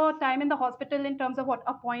understand your time in the hospital in terms of what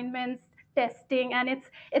appointments, testing, and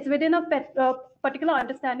it's within a particular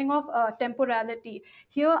understanding of temporality.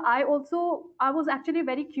 Here I was actually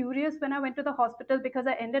very curious when I went to the hospital, because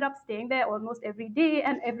I ended up staying there almost every day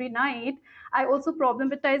and every night. I also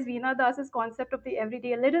problematized Veena Das's concept of the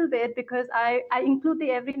everyday a little bit, because I include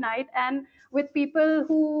the every night, and with people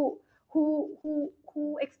who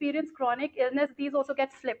experience chronic illness, these also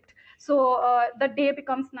get flipped. So the day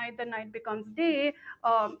becomes night, the night becomes day.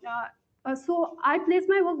 So I place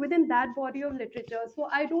my work within that body of literature. So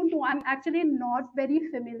I don't know, I'm actually not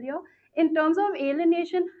very familiar. In terms of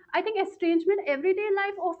alienation, I think estrangement, everyday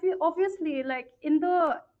life, obviously, like in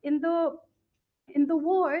the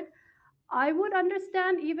word, I would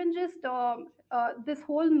understand even just this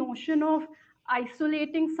whole notion of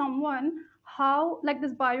isolating someone, how, like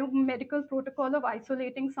this biomedical protocol of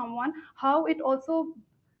isolating someone, how it also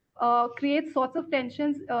creates sorts of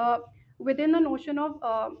tensions within the notion of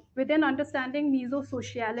within understanding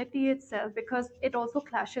mesosociality itself, because it also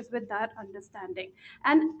clashes with that understanding.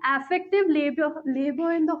 And affective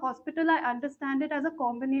labor in the hospital, I understand it as a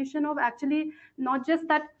combination of actually not just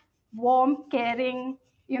that warm, caring,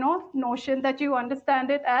 notion that you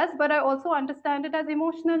understand it as, but I also understand it as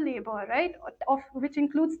emotional labor, right, of which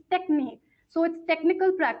includes technique. So it's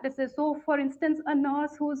technical practices. So for instance, a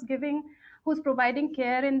nurse who's providing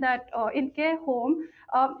care in that in care home,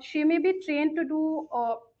 she may be trained to do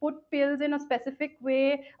put pills in a specific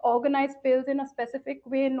way, organize pills in a specific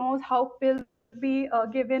way, knows how pills be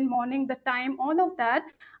given, morning, the time, all of that.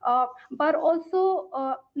 But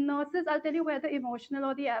also nurses, I'll tell you where the emotional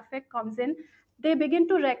or the affect comes in. They begin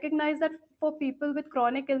to recognize that for people with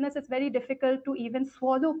chronic illness, it's very difficult to even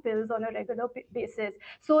swallow pills on a regular basis.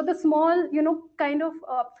 So the small, kind of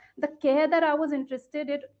the care that I was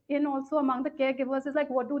interested in also among the caregivers is like,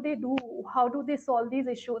 what do they do? How do they solve these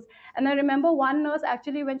issues? And I remember one nurse,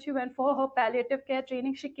 actually, when she went for her palliative care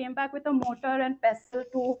training, she came back with a mortar and pestle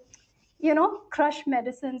to crush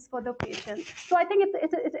medicines for the patient. So I think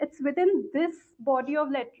it's within this body of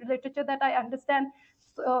literature that I understand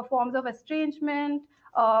forms of estrangement,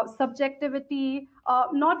 subjectivity,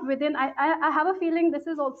 not within. I have a feeling this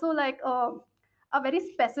is also like a very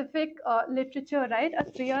specific literature, right? A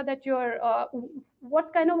tria that you're.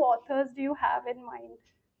 What kind of authors do you have in mind?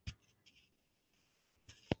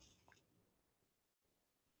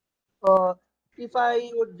 If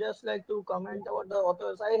I would just like to comment about the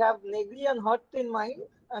authors, I have Negri and Hutt in mind,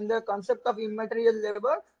 and the concept of immaterial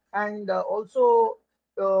labor, and also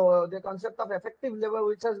the concept of effective labor,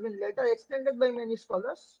 which has been later extended by many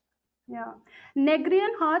scholars. Yeah. Negri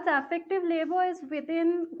and Hart's affective labor is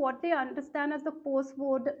within what they understand as the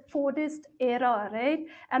post-Fordist era, right?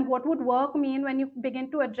 And what would work mean when you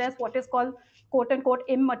begin to address what is called quote-unquote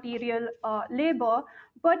immaterial labor.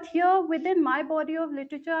 But here within my body of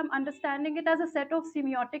literature, I'm understanding it as a set of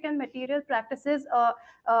semiotic and material practices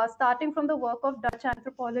starting from the work of Dutch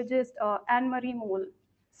anthropologist Anne-Marie Moll.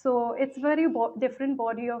 So it's very different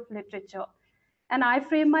body of literature. And I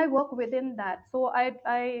frame my work within that. So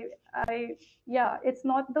yeah, it's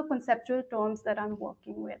not the conceptual terms that I'm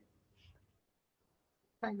working with.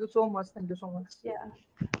 Thank you so much. Thank you so much. Yeah.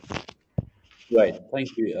 Right.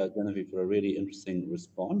 Thank you, Genevieve, for a really interesting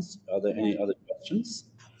response. Are there any other questions?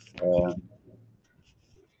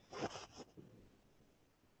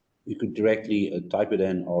 You could directly type it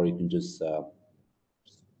in, or you can just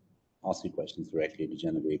ask your questions directly to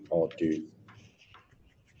Genevieve or to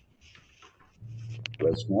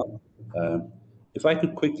RESHMA. If I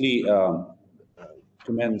could quickly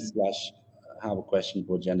comment / have a question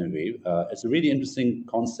for Genevieve. It's a really interesting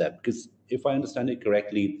concept, because if I understand it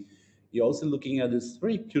correctly, you're also looking at this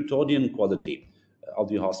very Quixotean quality of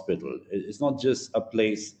the hospital. It's not just a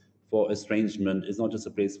place for estrangement. It's not just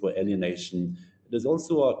a place for alienation. There's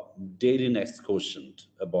also a dailiness quotient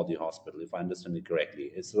about the hospital, if I understand it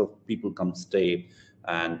correctly. It's sort of people come stay,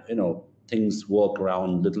 and things work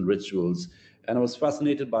around little rituals. And I was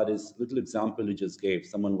fascinated by this little example you just gave.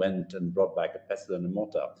 Someone went and brought back a pestle and a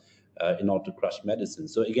mortar in order to crush medicine.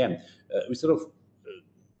 So again, we sort of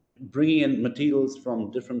bringing in materials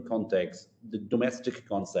from different contexts, the domestic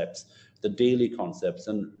concepts, the daily concepts,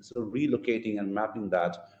 and sort of relocating and mapping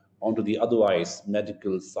that onto the otherwise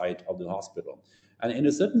medical side of the hospital. And in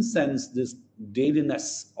a certain sense, this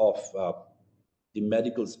dailiness of the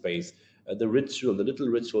medical space, the ritual, the little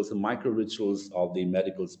rituals, the micro rituals of the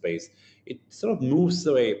medical space, it sort of moves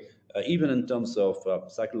away, even in terms of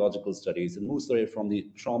psychological studies, it moves away from the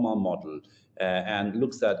trauma model and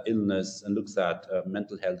looks at illness and looks at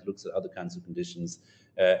mental health, looks at other kinds of conditions.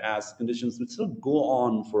 as conditions which sort of go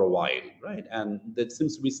on for a while, right? And there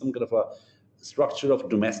seems to be some kind of a structure of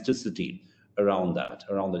domesticity around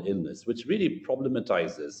the illness, which really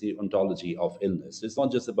problematizes the ontology of illness. It's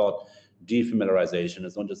not just about defamiliarization,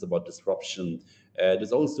 it's not just about disruption.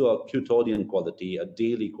 There's also a Quotidian quality, a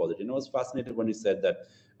daily quality. I was fascinated when you said that,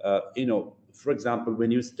 for example,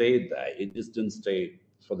 when you stayed there, it just didn't stay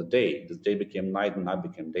for the day. This day became night and night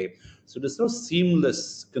became day. So there's no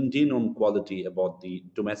seamless continuum quality about the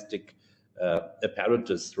domestic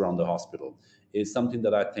apparatus around the hospital. Is something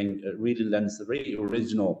that I think really lends a very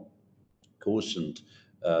original quotient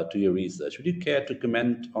to your research. Would you care to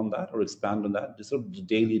comment on that or expand on that? The sort of the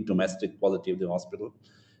daily domestic quality of the hospital.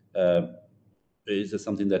 Is this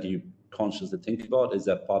something that you consciously think about? Is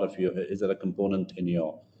that part of is that a component in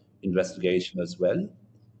your investigation as well?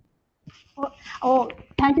 Oh,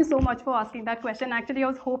 thank you so much for asking that question. Actually, I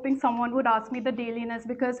was hoping someone would ask me the dailiness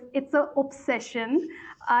because it's an obsession.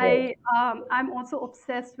 I'm also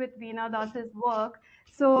obsessed with Veena Das's work.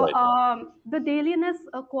 So the dailiness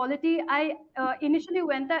quality, I initially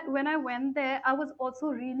when I went there, I was also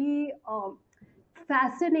really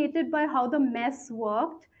fascinated by how the mess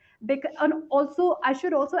worked. And also, I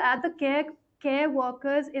should also add the care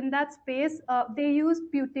workers in that space, they use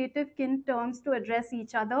putative kin terms to address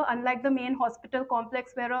each other, unlike the main hospital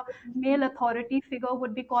complex where a male authority figure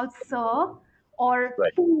would be called sir, or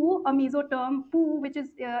poo, a Mizo term, poo, which is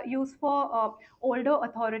used for older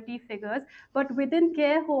authority figures. But within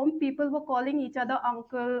care home, people were calling each other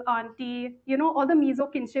uncle, auntie, all the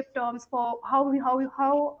Mizo kinship terms for how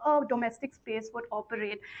a domestic space would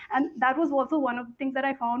operate. And that was also one of the things that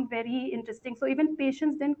I found very interesting. So even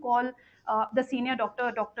patients didn't call the senior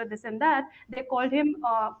doctor this and that. They called him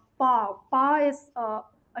Pa. Pa is a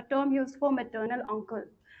term used for maternal uncle.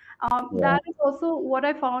 That is also what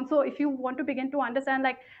I found. So if you want to begin to understand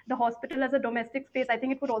like the hospital as a domestic space, I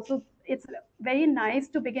think it's very nice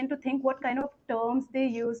to begin to think what kind of terms they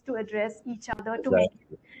use to address each other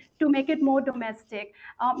to make it more domestic.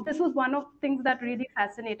 This was one of the things that really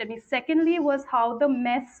fascinated me. Secondly was how the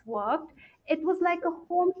mess worked. It was like a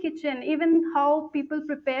home kitchen, even how people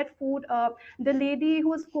prepared food. The lady who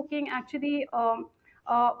was cooking actually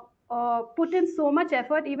put in so much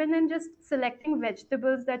effort, even in just selecting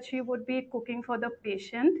vegetables that she would be cooking for the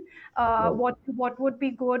patient, what would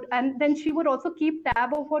be good. And then she would also keep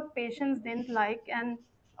tab of what patients didn't like and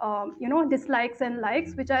dislikes and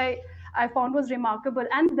likes, which I found was remarkable.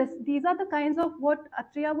 And these are the kinds of what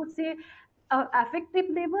Atriya would say, affective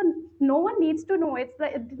labor, no one needs to know. It's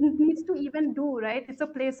like it needs to even do, right? It's a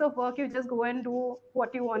place of work. You just go and do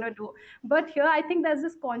what you want to do. But here, I think there's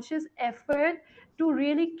this conscious effort to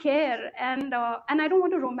really care, and I don't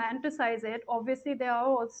want to romanticize it. Obviously, there are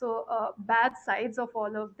also bad sides of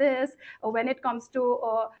all of this. When it comes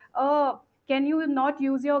to can you not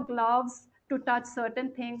use your gloves to touch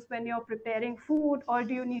certain things when you're preparing food, or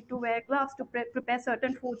do you need to wear gloves to prepare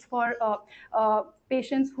certain foods for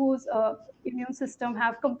patients whose immune system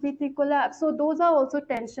have completely collapsed? So those are also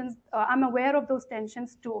tensions. I'm aware of those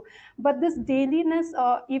tensions too. But this dailiness,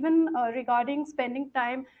 even regarding spending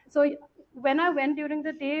time. So when I went during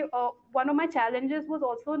the day, one of my challenges was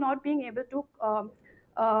also not being able to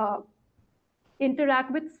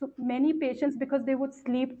interact with many patients because they would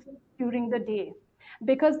sleep during the day.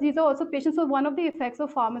 Because these are also patients. So one of the effects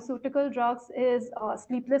of pharmaceutical drugs is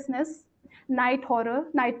sleeplessness, night horror,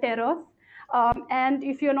 night terrors. And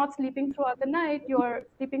if you're not sleeping throughout the night, you're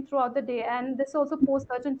sleeping throughout the day. And this also posed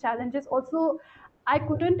certain challenges. Also, I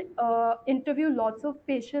couldn't interview lots of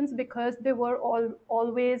patients because they were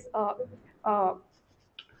always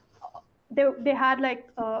they had like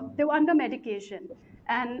they were under medication,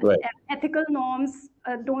 and ethical norms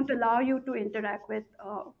don't allow you to interact with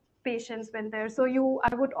patients when they're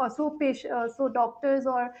I would also so doctors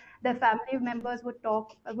or their family members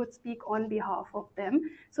would speak on behalf of them.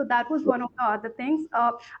 So that was one of the other things.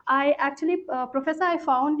 I actually Professor, I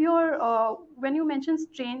found your when you mentioned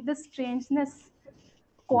this strangeness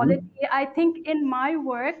quality, I think in my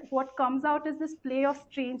work what comes out is this play of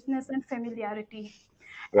strangeness and familiarity.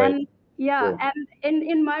 And and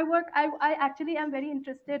in my work, I actually am very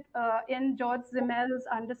interested in George Zimmel's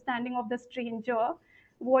understanding of the stranger.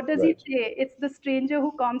 What does he say? It's the stranger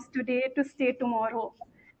who comes today to stay tomorrow.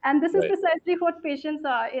 And this is precisely what patients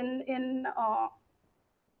are in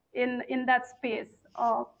that space.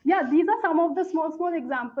 These are some of the small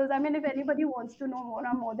examples. I mean, if anybody wants to know more,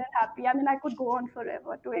 I'm more than happy. I mean, I could go on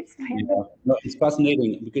forever to explain them. No, it's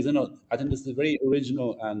fascinating because I think this is a very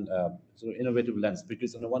original and sort of innovative lens.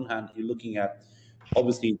 Because on the one hand, you're looking at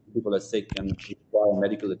obviously people are sick and require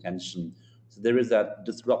medical attention. So there is that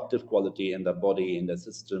disruptive quality in the body, in the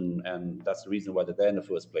system, and that's the reason why they're there in the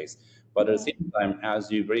first place. But at the same time,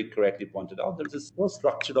 as you very correctly pointed out, there's this whole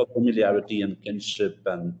structure of familiarity and kinship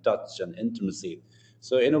and touch and intimacy.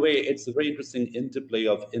 So in a way, it's a very interesting interplay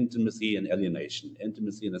of intimacy and alienation,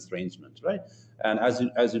 intimacy and estrangement, right? And as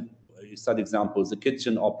you cite examples, the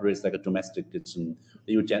kitchen operates like a domestic kitchen.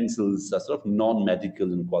 The utensils are sort of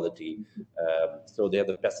non-medical in quality. So they have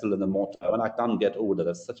the pestle and the mortar. And I can't get over that.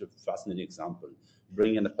 That's such a fascinating example.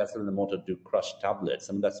 Bringing in the pestle and the mortar to crush tablets.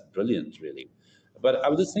 I mean, that's brilliant, really. But I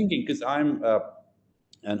was just thinking, because I'm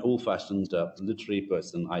an old-fashioned literary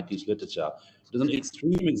person, I teach literature. There's an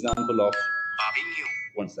extreme example of...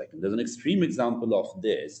 One second. There's an extreme example of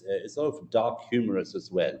this. It's sort of dark humorous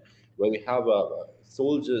as well, where we have a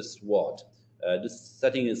soldier's ward. This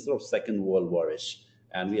setting is sort of Second World War-ish,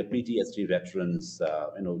 and we have PTSD veterans,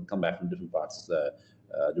 come back from different parts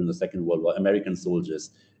during the Second World War, American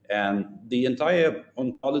soldiers. And the entire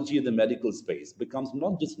ontology of the medical space becomes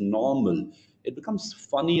not just normal, it becomes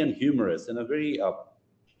funny and humorous in a very,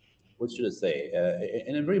 what should I say,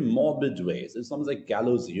 in a very morbid way. So it's almost like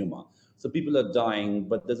gallows humor. So people are dying,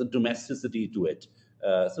 but there's a domesticity to it.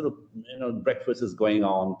 Breakfast is going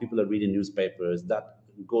on, people are reading newspapers, that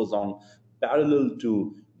goes on parallel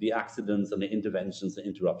to the accidents and the interventions and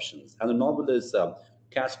interruptions. And the novel is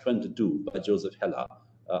Catch-22 by Joseph Heller.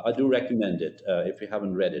 I do recommend it if you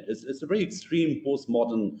haven't read it. It's a very extreme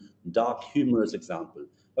postmodern, dark, humorous example.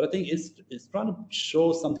 But I think it's trying to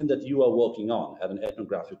show something that you are working on at an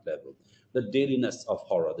ethnographic level, the dailiness of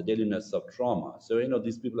horror, the dailiness of trauma. So,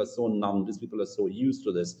 these people are so numb, these people are so used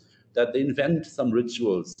to this, that they invent some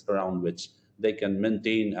rituals around which they can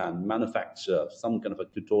maintain and manufacture some kind of a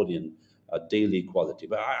tutorial daily quality.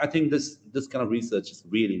 But I think this kind of research is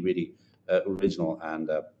really, really original and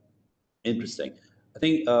interesting. I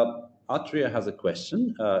think Atreya has a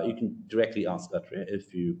question. You can directly ask Atreya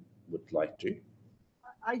if you would like to.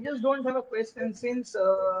 I just don't have a question. Since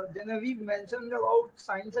Genevieve mentioned about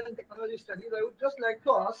science and technology studies, I would just like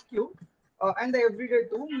to ask you, and the everyday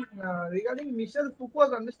too, regarding Michel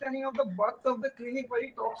Foucault's understanding of the birth of the clinic, where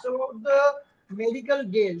he talks about the medical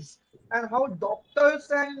gaze and how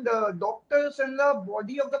doctors and the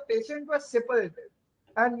body of the patient were separated,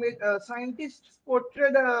 and scientists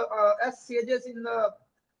portrayed as sages in the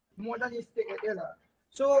modernistic era.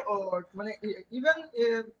 So, even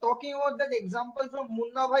talking about that example from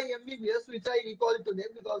Munna Bhai MBBS, which I recall today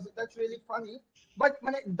because that's really funny. But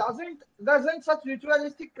doesn't such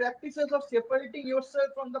ritualistic practices of separating yourself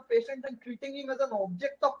from the patient and treating him as an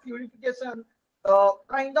object of purification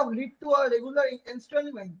kind of lead to a regular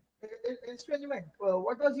estrangement?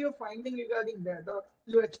 What was your finding regarding that?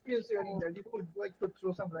 Your experience regarding that? You would like to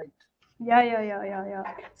throw some light. Yeah.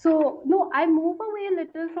 So, no, I move away a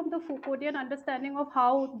little from the Foucauldian understanding of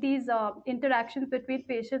how these interactions between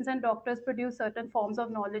patients and doctors produce certain forms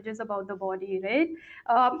of knowledges about the body, right?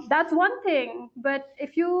 That's one thing. But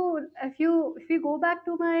if you go back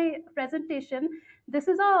to my presentation, this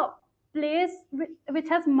is a place which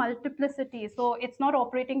has multiplicity. So it's not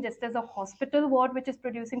operating just as a hospital ward, which is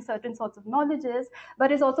producing certain sorts of knowledges,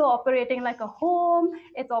 but it's also operating like a home.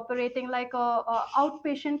 It's operating like a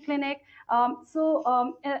outpatient clinic.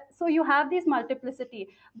 So you have this multiplicity.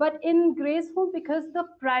 But in Gray's home, because the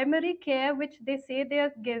primary care which they say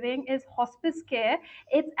they're giving is hospice care,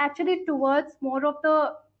 it's actually towards more of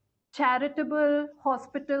the charitable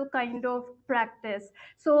hospital kind of practice.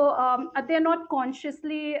 So they're not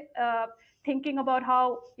consciously thinking about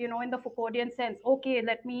how, in the Foucauldian sense, okay,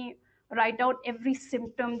 let me write out every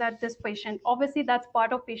symptom that this patient, obviously that's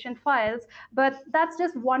part of patient files, but that's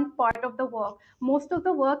just one part of the work. Most of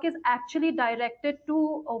the work is actually directed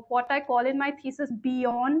to what I call in my thesis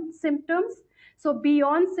beyond symptoms. So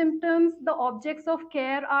beyond symptoms, the objects of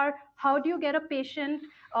care are, how do you get a patient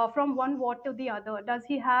from one ward to the other? Does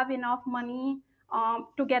he have enough money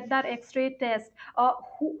to get that X-ray test?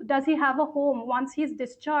 Does he have a home? Once he's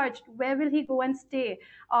discharged, where will he go and stay?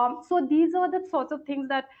 So these are the sorts of things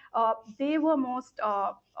that they were most,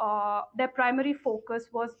 their primary focus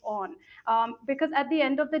was on. Because at the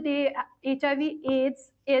end of the day,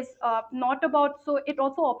 HIV/AIDS is not about, so it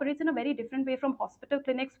also operates in a very different way from hospital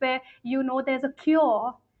clinics where there's a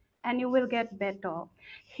cure and you will get better.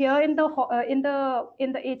 Here in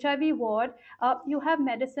the HIV ward, you have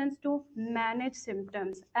medicines to manage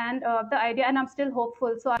symptoms, and the idea, and I'm still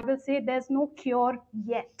hopeful, so I will say there's no cure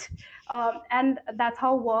yet, and that's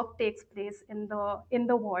how work takes place in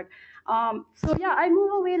the ward. So yeah, I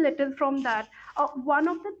move away a little from that. One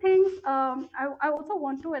of the things I also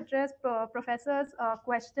want to address Professor's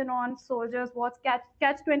question on soldiers' wards,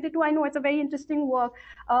 Catch-22. I know it's a very interesting work.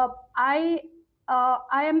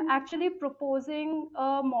 I am actually proposing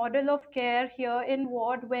a model of care here in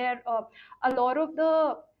ward where a lot of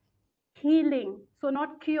the healing, so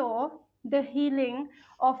not cure, the healing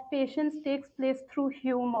of patients takes place through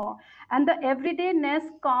humor, and the everydayness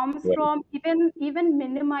comes Right. from even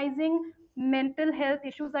minimizing mental health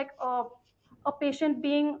issues like a patient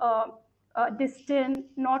being distant,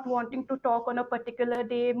 not wanting to talk on a particular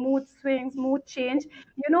day, mood swings, mood change.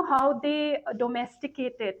 You know how they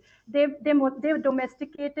domesticate it. They're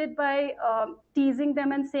domesticated by teasing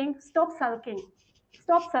them and saying, stop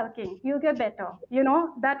sulking, you'll get better, you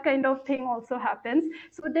know, that kind of thing also happens.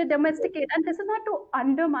 So they domesticate, and this is not to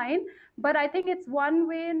undermine, but I think it's one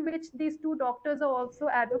way in which these two doctors are also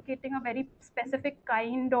advocating a very specific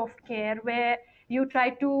kind of care where you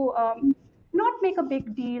try to not make a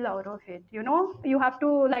big deal out of it. You know, you have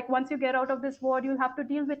to, like, once you get out of this ward, you'll have to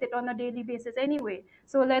deal with it on a daily basis anyway,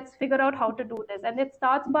 so let's figure out how to do this. And they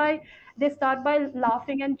start by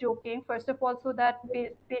laughing and joking first of all, so that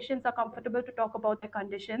patients are comfortable to talk about their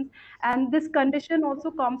conditions. And this condition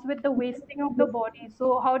also comes with the wasting of the body.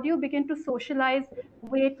 So how do you begin to socialize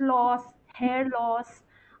weight loss, hair loss,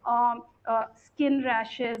 skin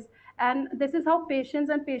rashes? And this is how patients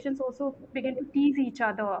also begin to tease each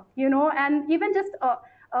other, you know, and even just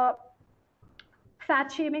not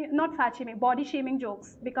fat shaming, body shaming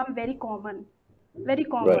jokes become very common, very Right.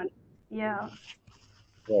 common. Yeah.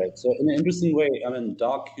 Right. So in an interesting way, I mean,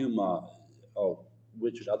 dark humor,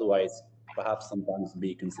 which would otherwise perhaps sometimes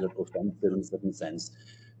be considered offensive in a certain sense,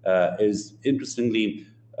 is interestingly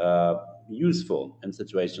useful in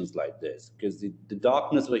situations like this, because the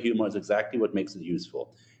darkness of the humor is exactly what makes it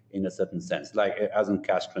useful in a certain sense. Like as in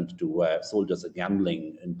Catch-22, where soldiers are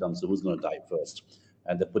gambling in terms of who's going to die first,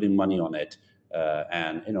 and they're putting money on it,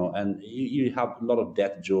 and you have a lot of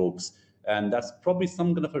death jokes, and that's probably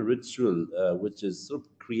some kind of a ritual which is sort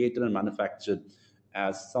of created and manufactured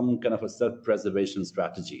as some kind of a self-preservation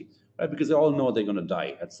strategy, right? Because they all know they're going to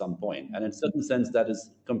die at some point, and in a certain sense, that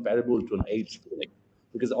is comparable to an AIDS clinic,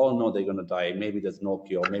 because they all know they're going to die. Maybe there's no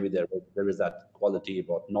cure. Maybe there is that quality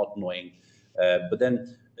about not knowing, but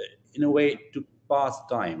then, in a way, to pass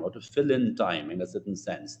time or to fill in time in a certain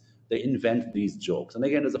sense, they invent these jokes. And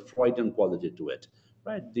again, there's a Freudian quality to it,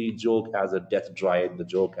 right? The joke has a death drive, the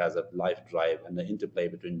joke has a life drive, and the interplay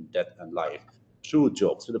between death and life through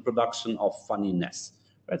jokes, to the production of funniness,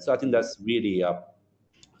 right? So I think that's really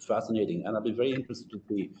fascinating, and I'll be very interested to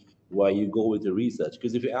see where you go with the research,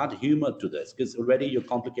 because if you add humor to this, because already you're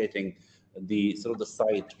complicating the sort of the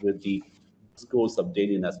site with the discourse of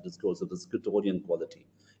dailiness, discourse of the scriptorian quality,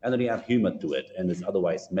 and then you add humor to it and this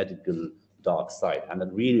otherwise medical dark side, and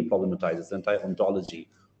that really problematizes the entire ontology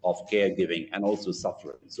of caregiving and also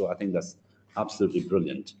suffering. So I think that's absolutely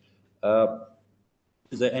brilliant.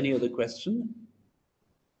 Is there any other question?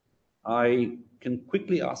 I can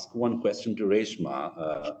quickly ask one question to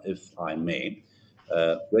Reshma, if I may.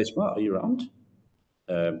 Reshma, are you around?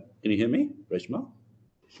 Can you hear me, Reshma?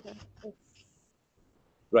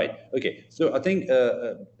 Right. Okay. So I think,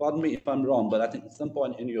 pardon me if I'm wrong, but I think at some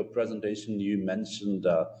point in your presentation you mentioned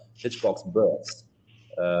Hitchcock's Birds.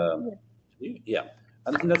 Yeah,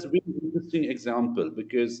 and I think that's a really interesting example,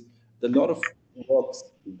 because a lot of works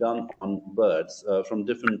done on birds from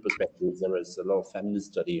different perspectives. There is a lot of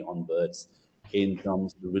feminist study on birds in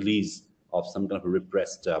terms of the release of some kind of a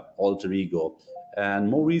repressed alter ego, and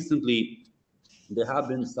more recently, there have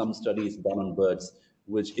been some studies done on birds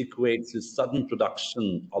which equates the sudden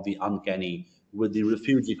production of the uncanny with the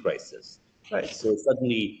refugee crisis. Right. So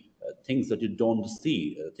suddenly, things that you don't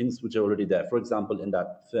see, things which are already there. For example, in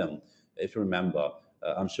that film, if you remember,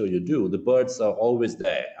 I'm sure you do, the birds are always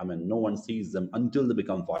there. I mean, no one sees them until they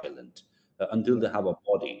become violent, until they have a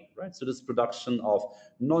body, right? So this production of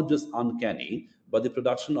not just uncanny, but the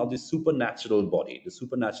production of the supernatural body, the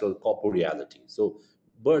supernatural corporeality. So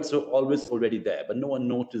birds are always already there, but no one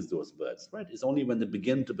noticed those birds, right? It's only when they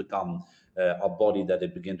begin to become a body that they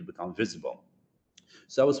begin to become visible.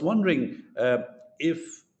 So I was wondering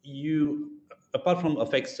if you, apart from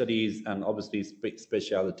effect studies and obviously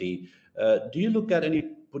spatiality, do you look at any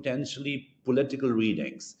potentially political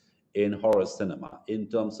readings in horror cinema in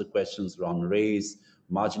terms of questions around race,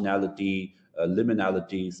 marginality,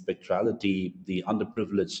 liminality, spectrality, the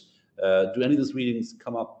underprivileged? Do any of those readings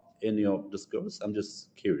come up in your discourse? I'm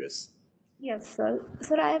just curious. Yes, sir.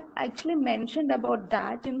 Sir, I have actually mentioned about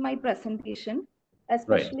that in my presentation,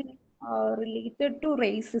 especially related to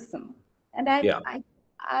racism. And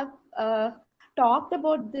I've talked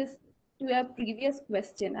about this to a previous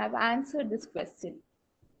question. I've answered this question.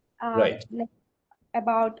 Right. Like,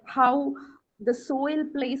 about how the soil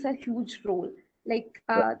plays a huge role. Like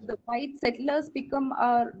the white settlers become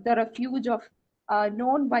the refuge of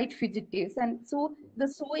non-white fugitives. And so the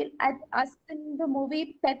soil, as in the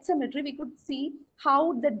movie Pet Cemetery, we could see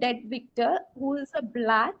how the dead victor, who is a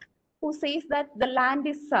black, who says that the land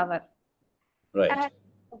is sour. Right. And,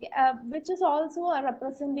 which is also a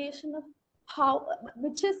representation of how,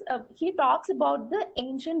 he talks about the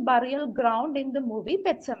ancient burial ground in the movie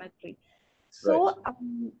Pet Cemetery. So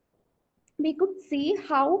we could see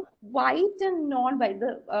how white and non-white,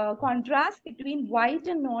 the contrast between white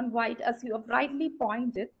and non-white, as you have rightly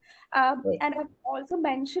pointed. And I've also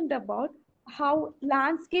mentioned about how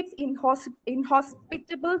landscapes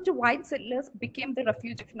inhospitable to white settlers became the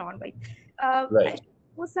refuge of non-white. Right.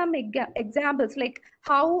 For some examples, like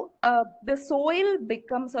how the soil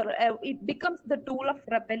becomes, or it becomes the tool of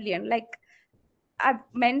rebellion. Like I've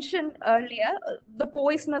mentioned earlier, the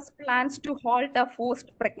poisonous plants to halt a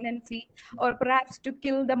forced pregnancy, or perhaps to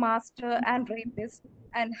kill the master and rapist,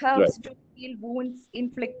 and herbs to heal wounds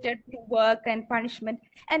inflicted through work and punishment,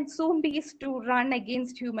 and zombies to run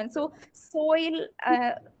against humans. So soil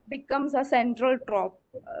becomes a central trope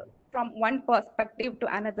from one perspective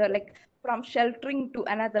to another, like from sheltering to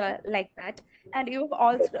another, like that. And you've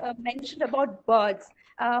also mentioned about birds.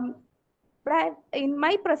 But in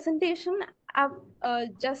my presentation, I've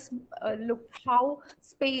just looked how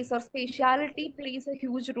space or spatiality plays a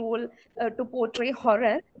huge role to portray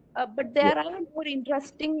horror. But there are more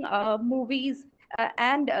interesting movies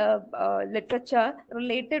and literature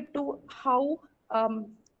related to how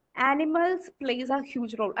animals plays a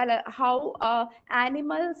huge role, how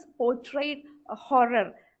animals portrayed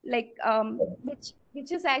horror, like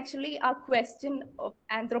which is actually a question of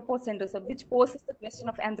anthropocentrism, which poses the question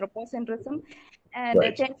of anthropocentrism. And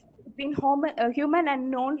tensions between human and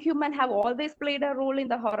non-human have always played a role in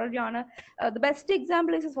the horror genre. The best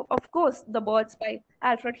example is, of course, The Birds by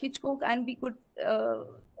Alfred Hitchcock, and we could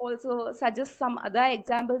also suggest some other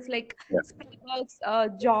examples like Spielberg's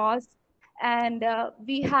Jaws. And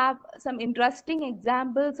we have some interesting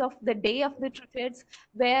examples of The Day of the Triffids,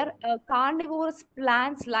 where carnivorous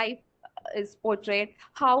plants' life is portrayed,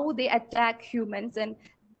 how they attack humans. And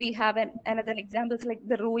we have another examples like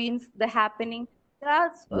The Ruins, The Happening. There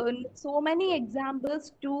are so many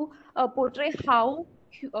examples to portray how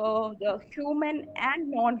the human and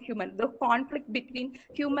non-human, the conflict between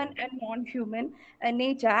human and non-human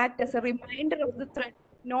nature act as a reminder of the threat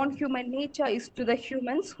non-human nature is to the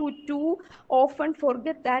humans, who too often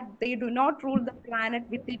forget that they do not rule the planet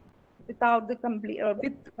without the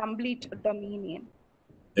complete dominion.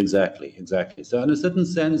 Exactly. So in a certain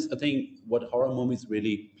sense, I think what horror movies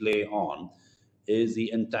really play on is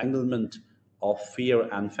the entanglement of fear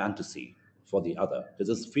and fantasy for the other. There's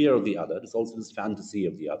this fear of the other, there's also this fantasy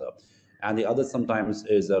of the other. And the other sometimes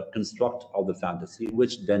is a construct of the fantasy,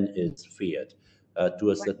 which then is feared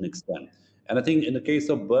to a certain extent. And I think in the case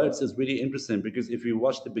of birds, it's really interesting because if you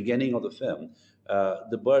watch the beginning of the film,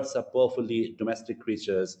 the birds are perfectly domestic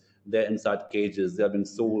creatures. They're inside cages. They have been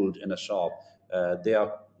sold in a shop. They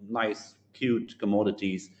are nice, cute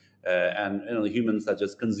commodities, and the humans are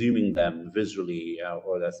just consuming them visually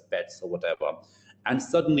or as pets or whatever. And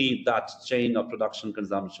suddenly that chain of production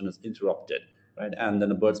consumption is interrupted, right? And then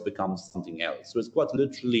the birds become something else. So it's quite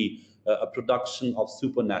literally a production of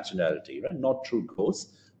supernaturality, right? Not through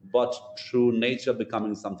ghosts, but through nature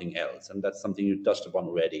becoming something else. And that's something you touched upon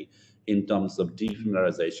already in terms of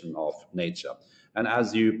defamiliarization of nature. And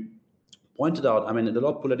as you pointed out, I mean, there are a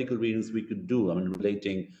lot of political reasons we could do. I mean,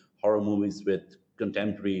 relating horror movies with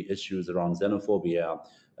contemporary issues around xenophobia,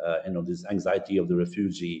 this anxiety of the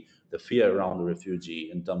refugee, the fear around the refugee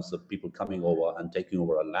in terms of people coming over and taking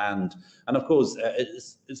over a land. And of course,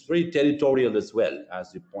 it's very territorial as well,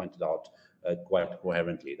 as you pointed out quite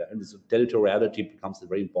coherently. And this territoriality becomes a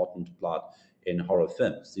very important part in horror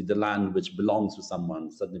films. See, the land which belongs to someone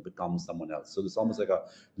suddenly becomes someone else. So there's almost like a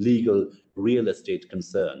legal real estate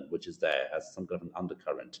concern, which is there as some kind of an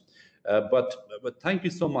undercurrent. But thank you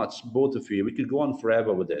so much, both of you. We could go on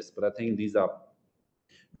forever with this, but I think these are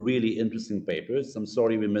really interesting papers. I'm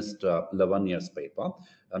sorry we missed Lavanya's paper.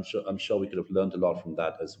 I'm sure we could have learned a lot from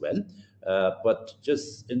that as well. But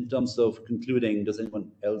just in terms of concluding, does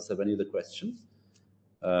anyone else have any other questions?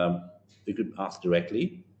 You could ask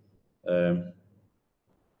directly.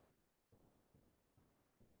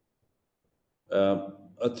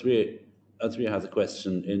 Atreya has a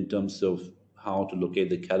question in terms of how to locate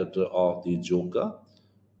the character of the Joker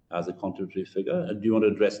as a contributory figure. Do you want to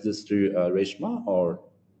address this to Reshma, or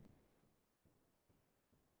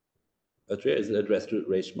Atreya, is it addressed to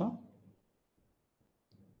Reshma?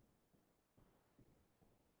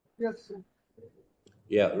 Yes, sir.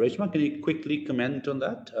 Yeah, Reshma, can you quickly comment on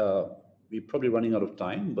that? We're probably running out of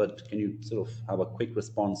time, but can you sort of have a quick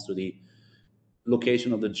response to the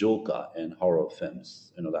location of the Joker in horror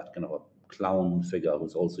films. You know, that kind of a clown figure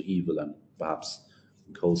who's also evil and perhaps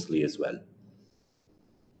ghostly as well.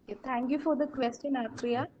 Thank you for the question,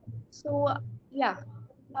 Apriya. So, yeah,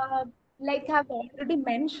 uh, like I've already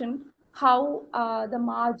mentioned, how the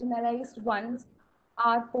marginalized ones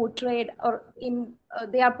are portrayed, or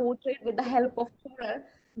they are portrayed with the help of horror.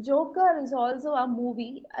 Joker is also a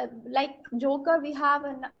movie. Like Joker, we have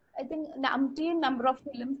I think an umpteen number of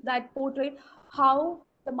films that portray how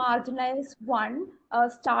the marginalized one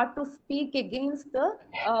start to speak against the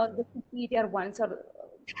superior ones, or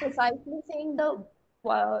precisely saying the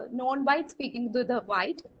non-white speaking to the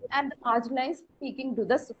white and the marginalized speaking to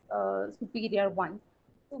the superior one.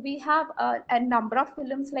 So we have a number of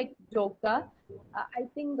films like Joker. I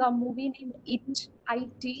think a movie named It,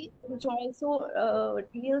 which also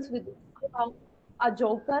deals with how a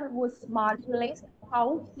Joker was marginalized,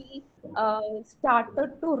 how he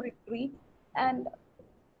started to retreat. And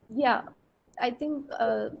yeah, I think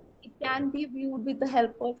it can be viewed with the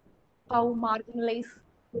help of how marginalization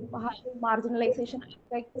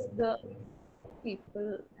affects the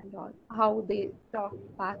people and all, how they talk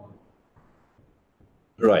back.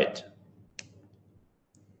 Right.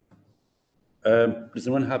 Does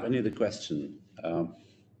anyone have any other question?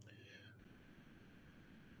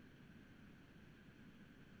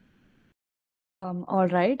 All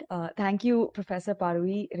right. Thank you, Professor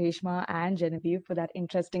Parui, Reshma, and Genevieve for that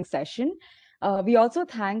interesting session. We also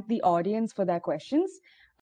thank the audience for their questions.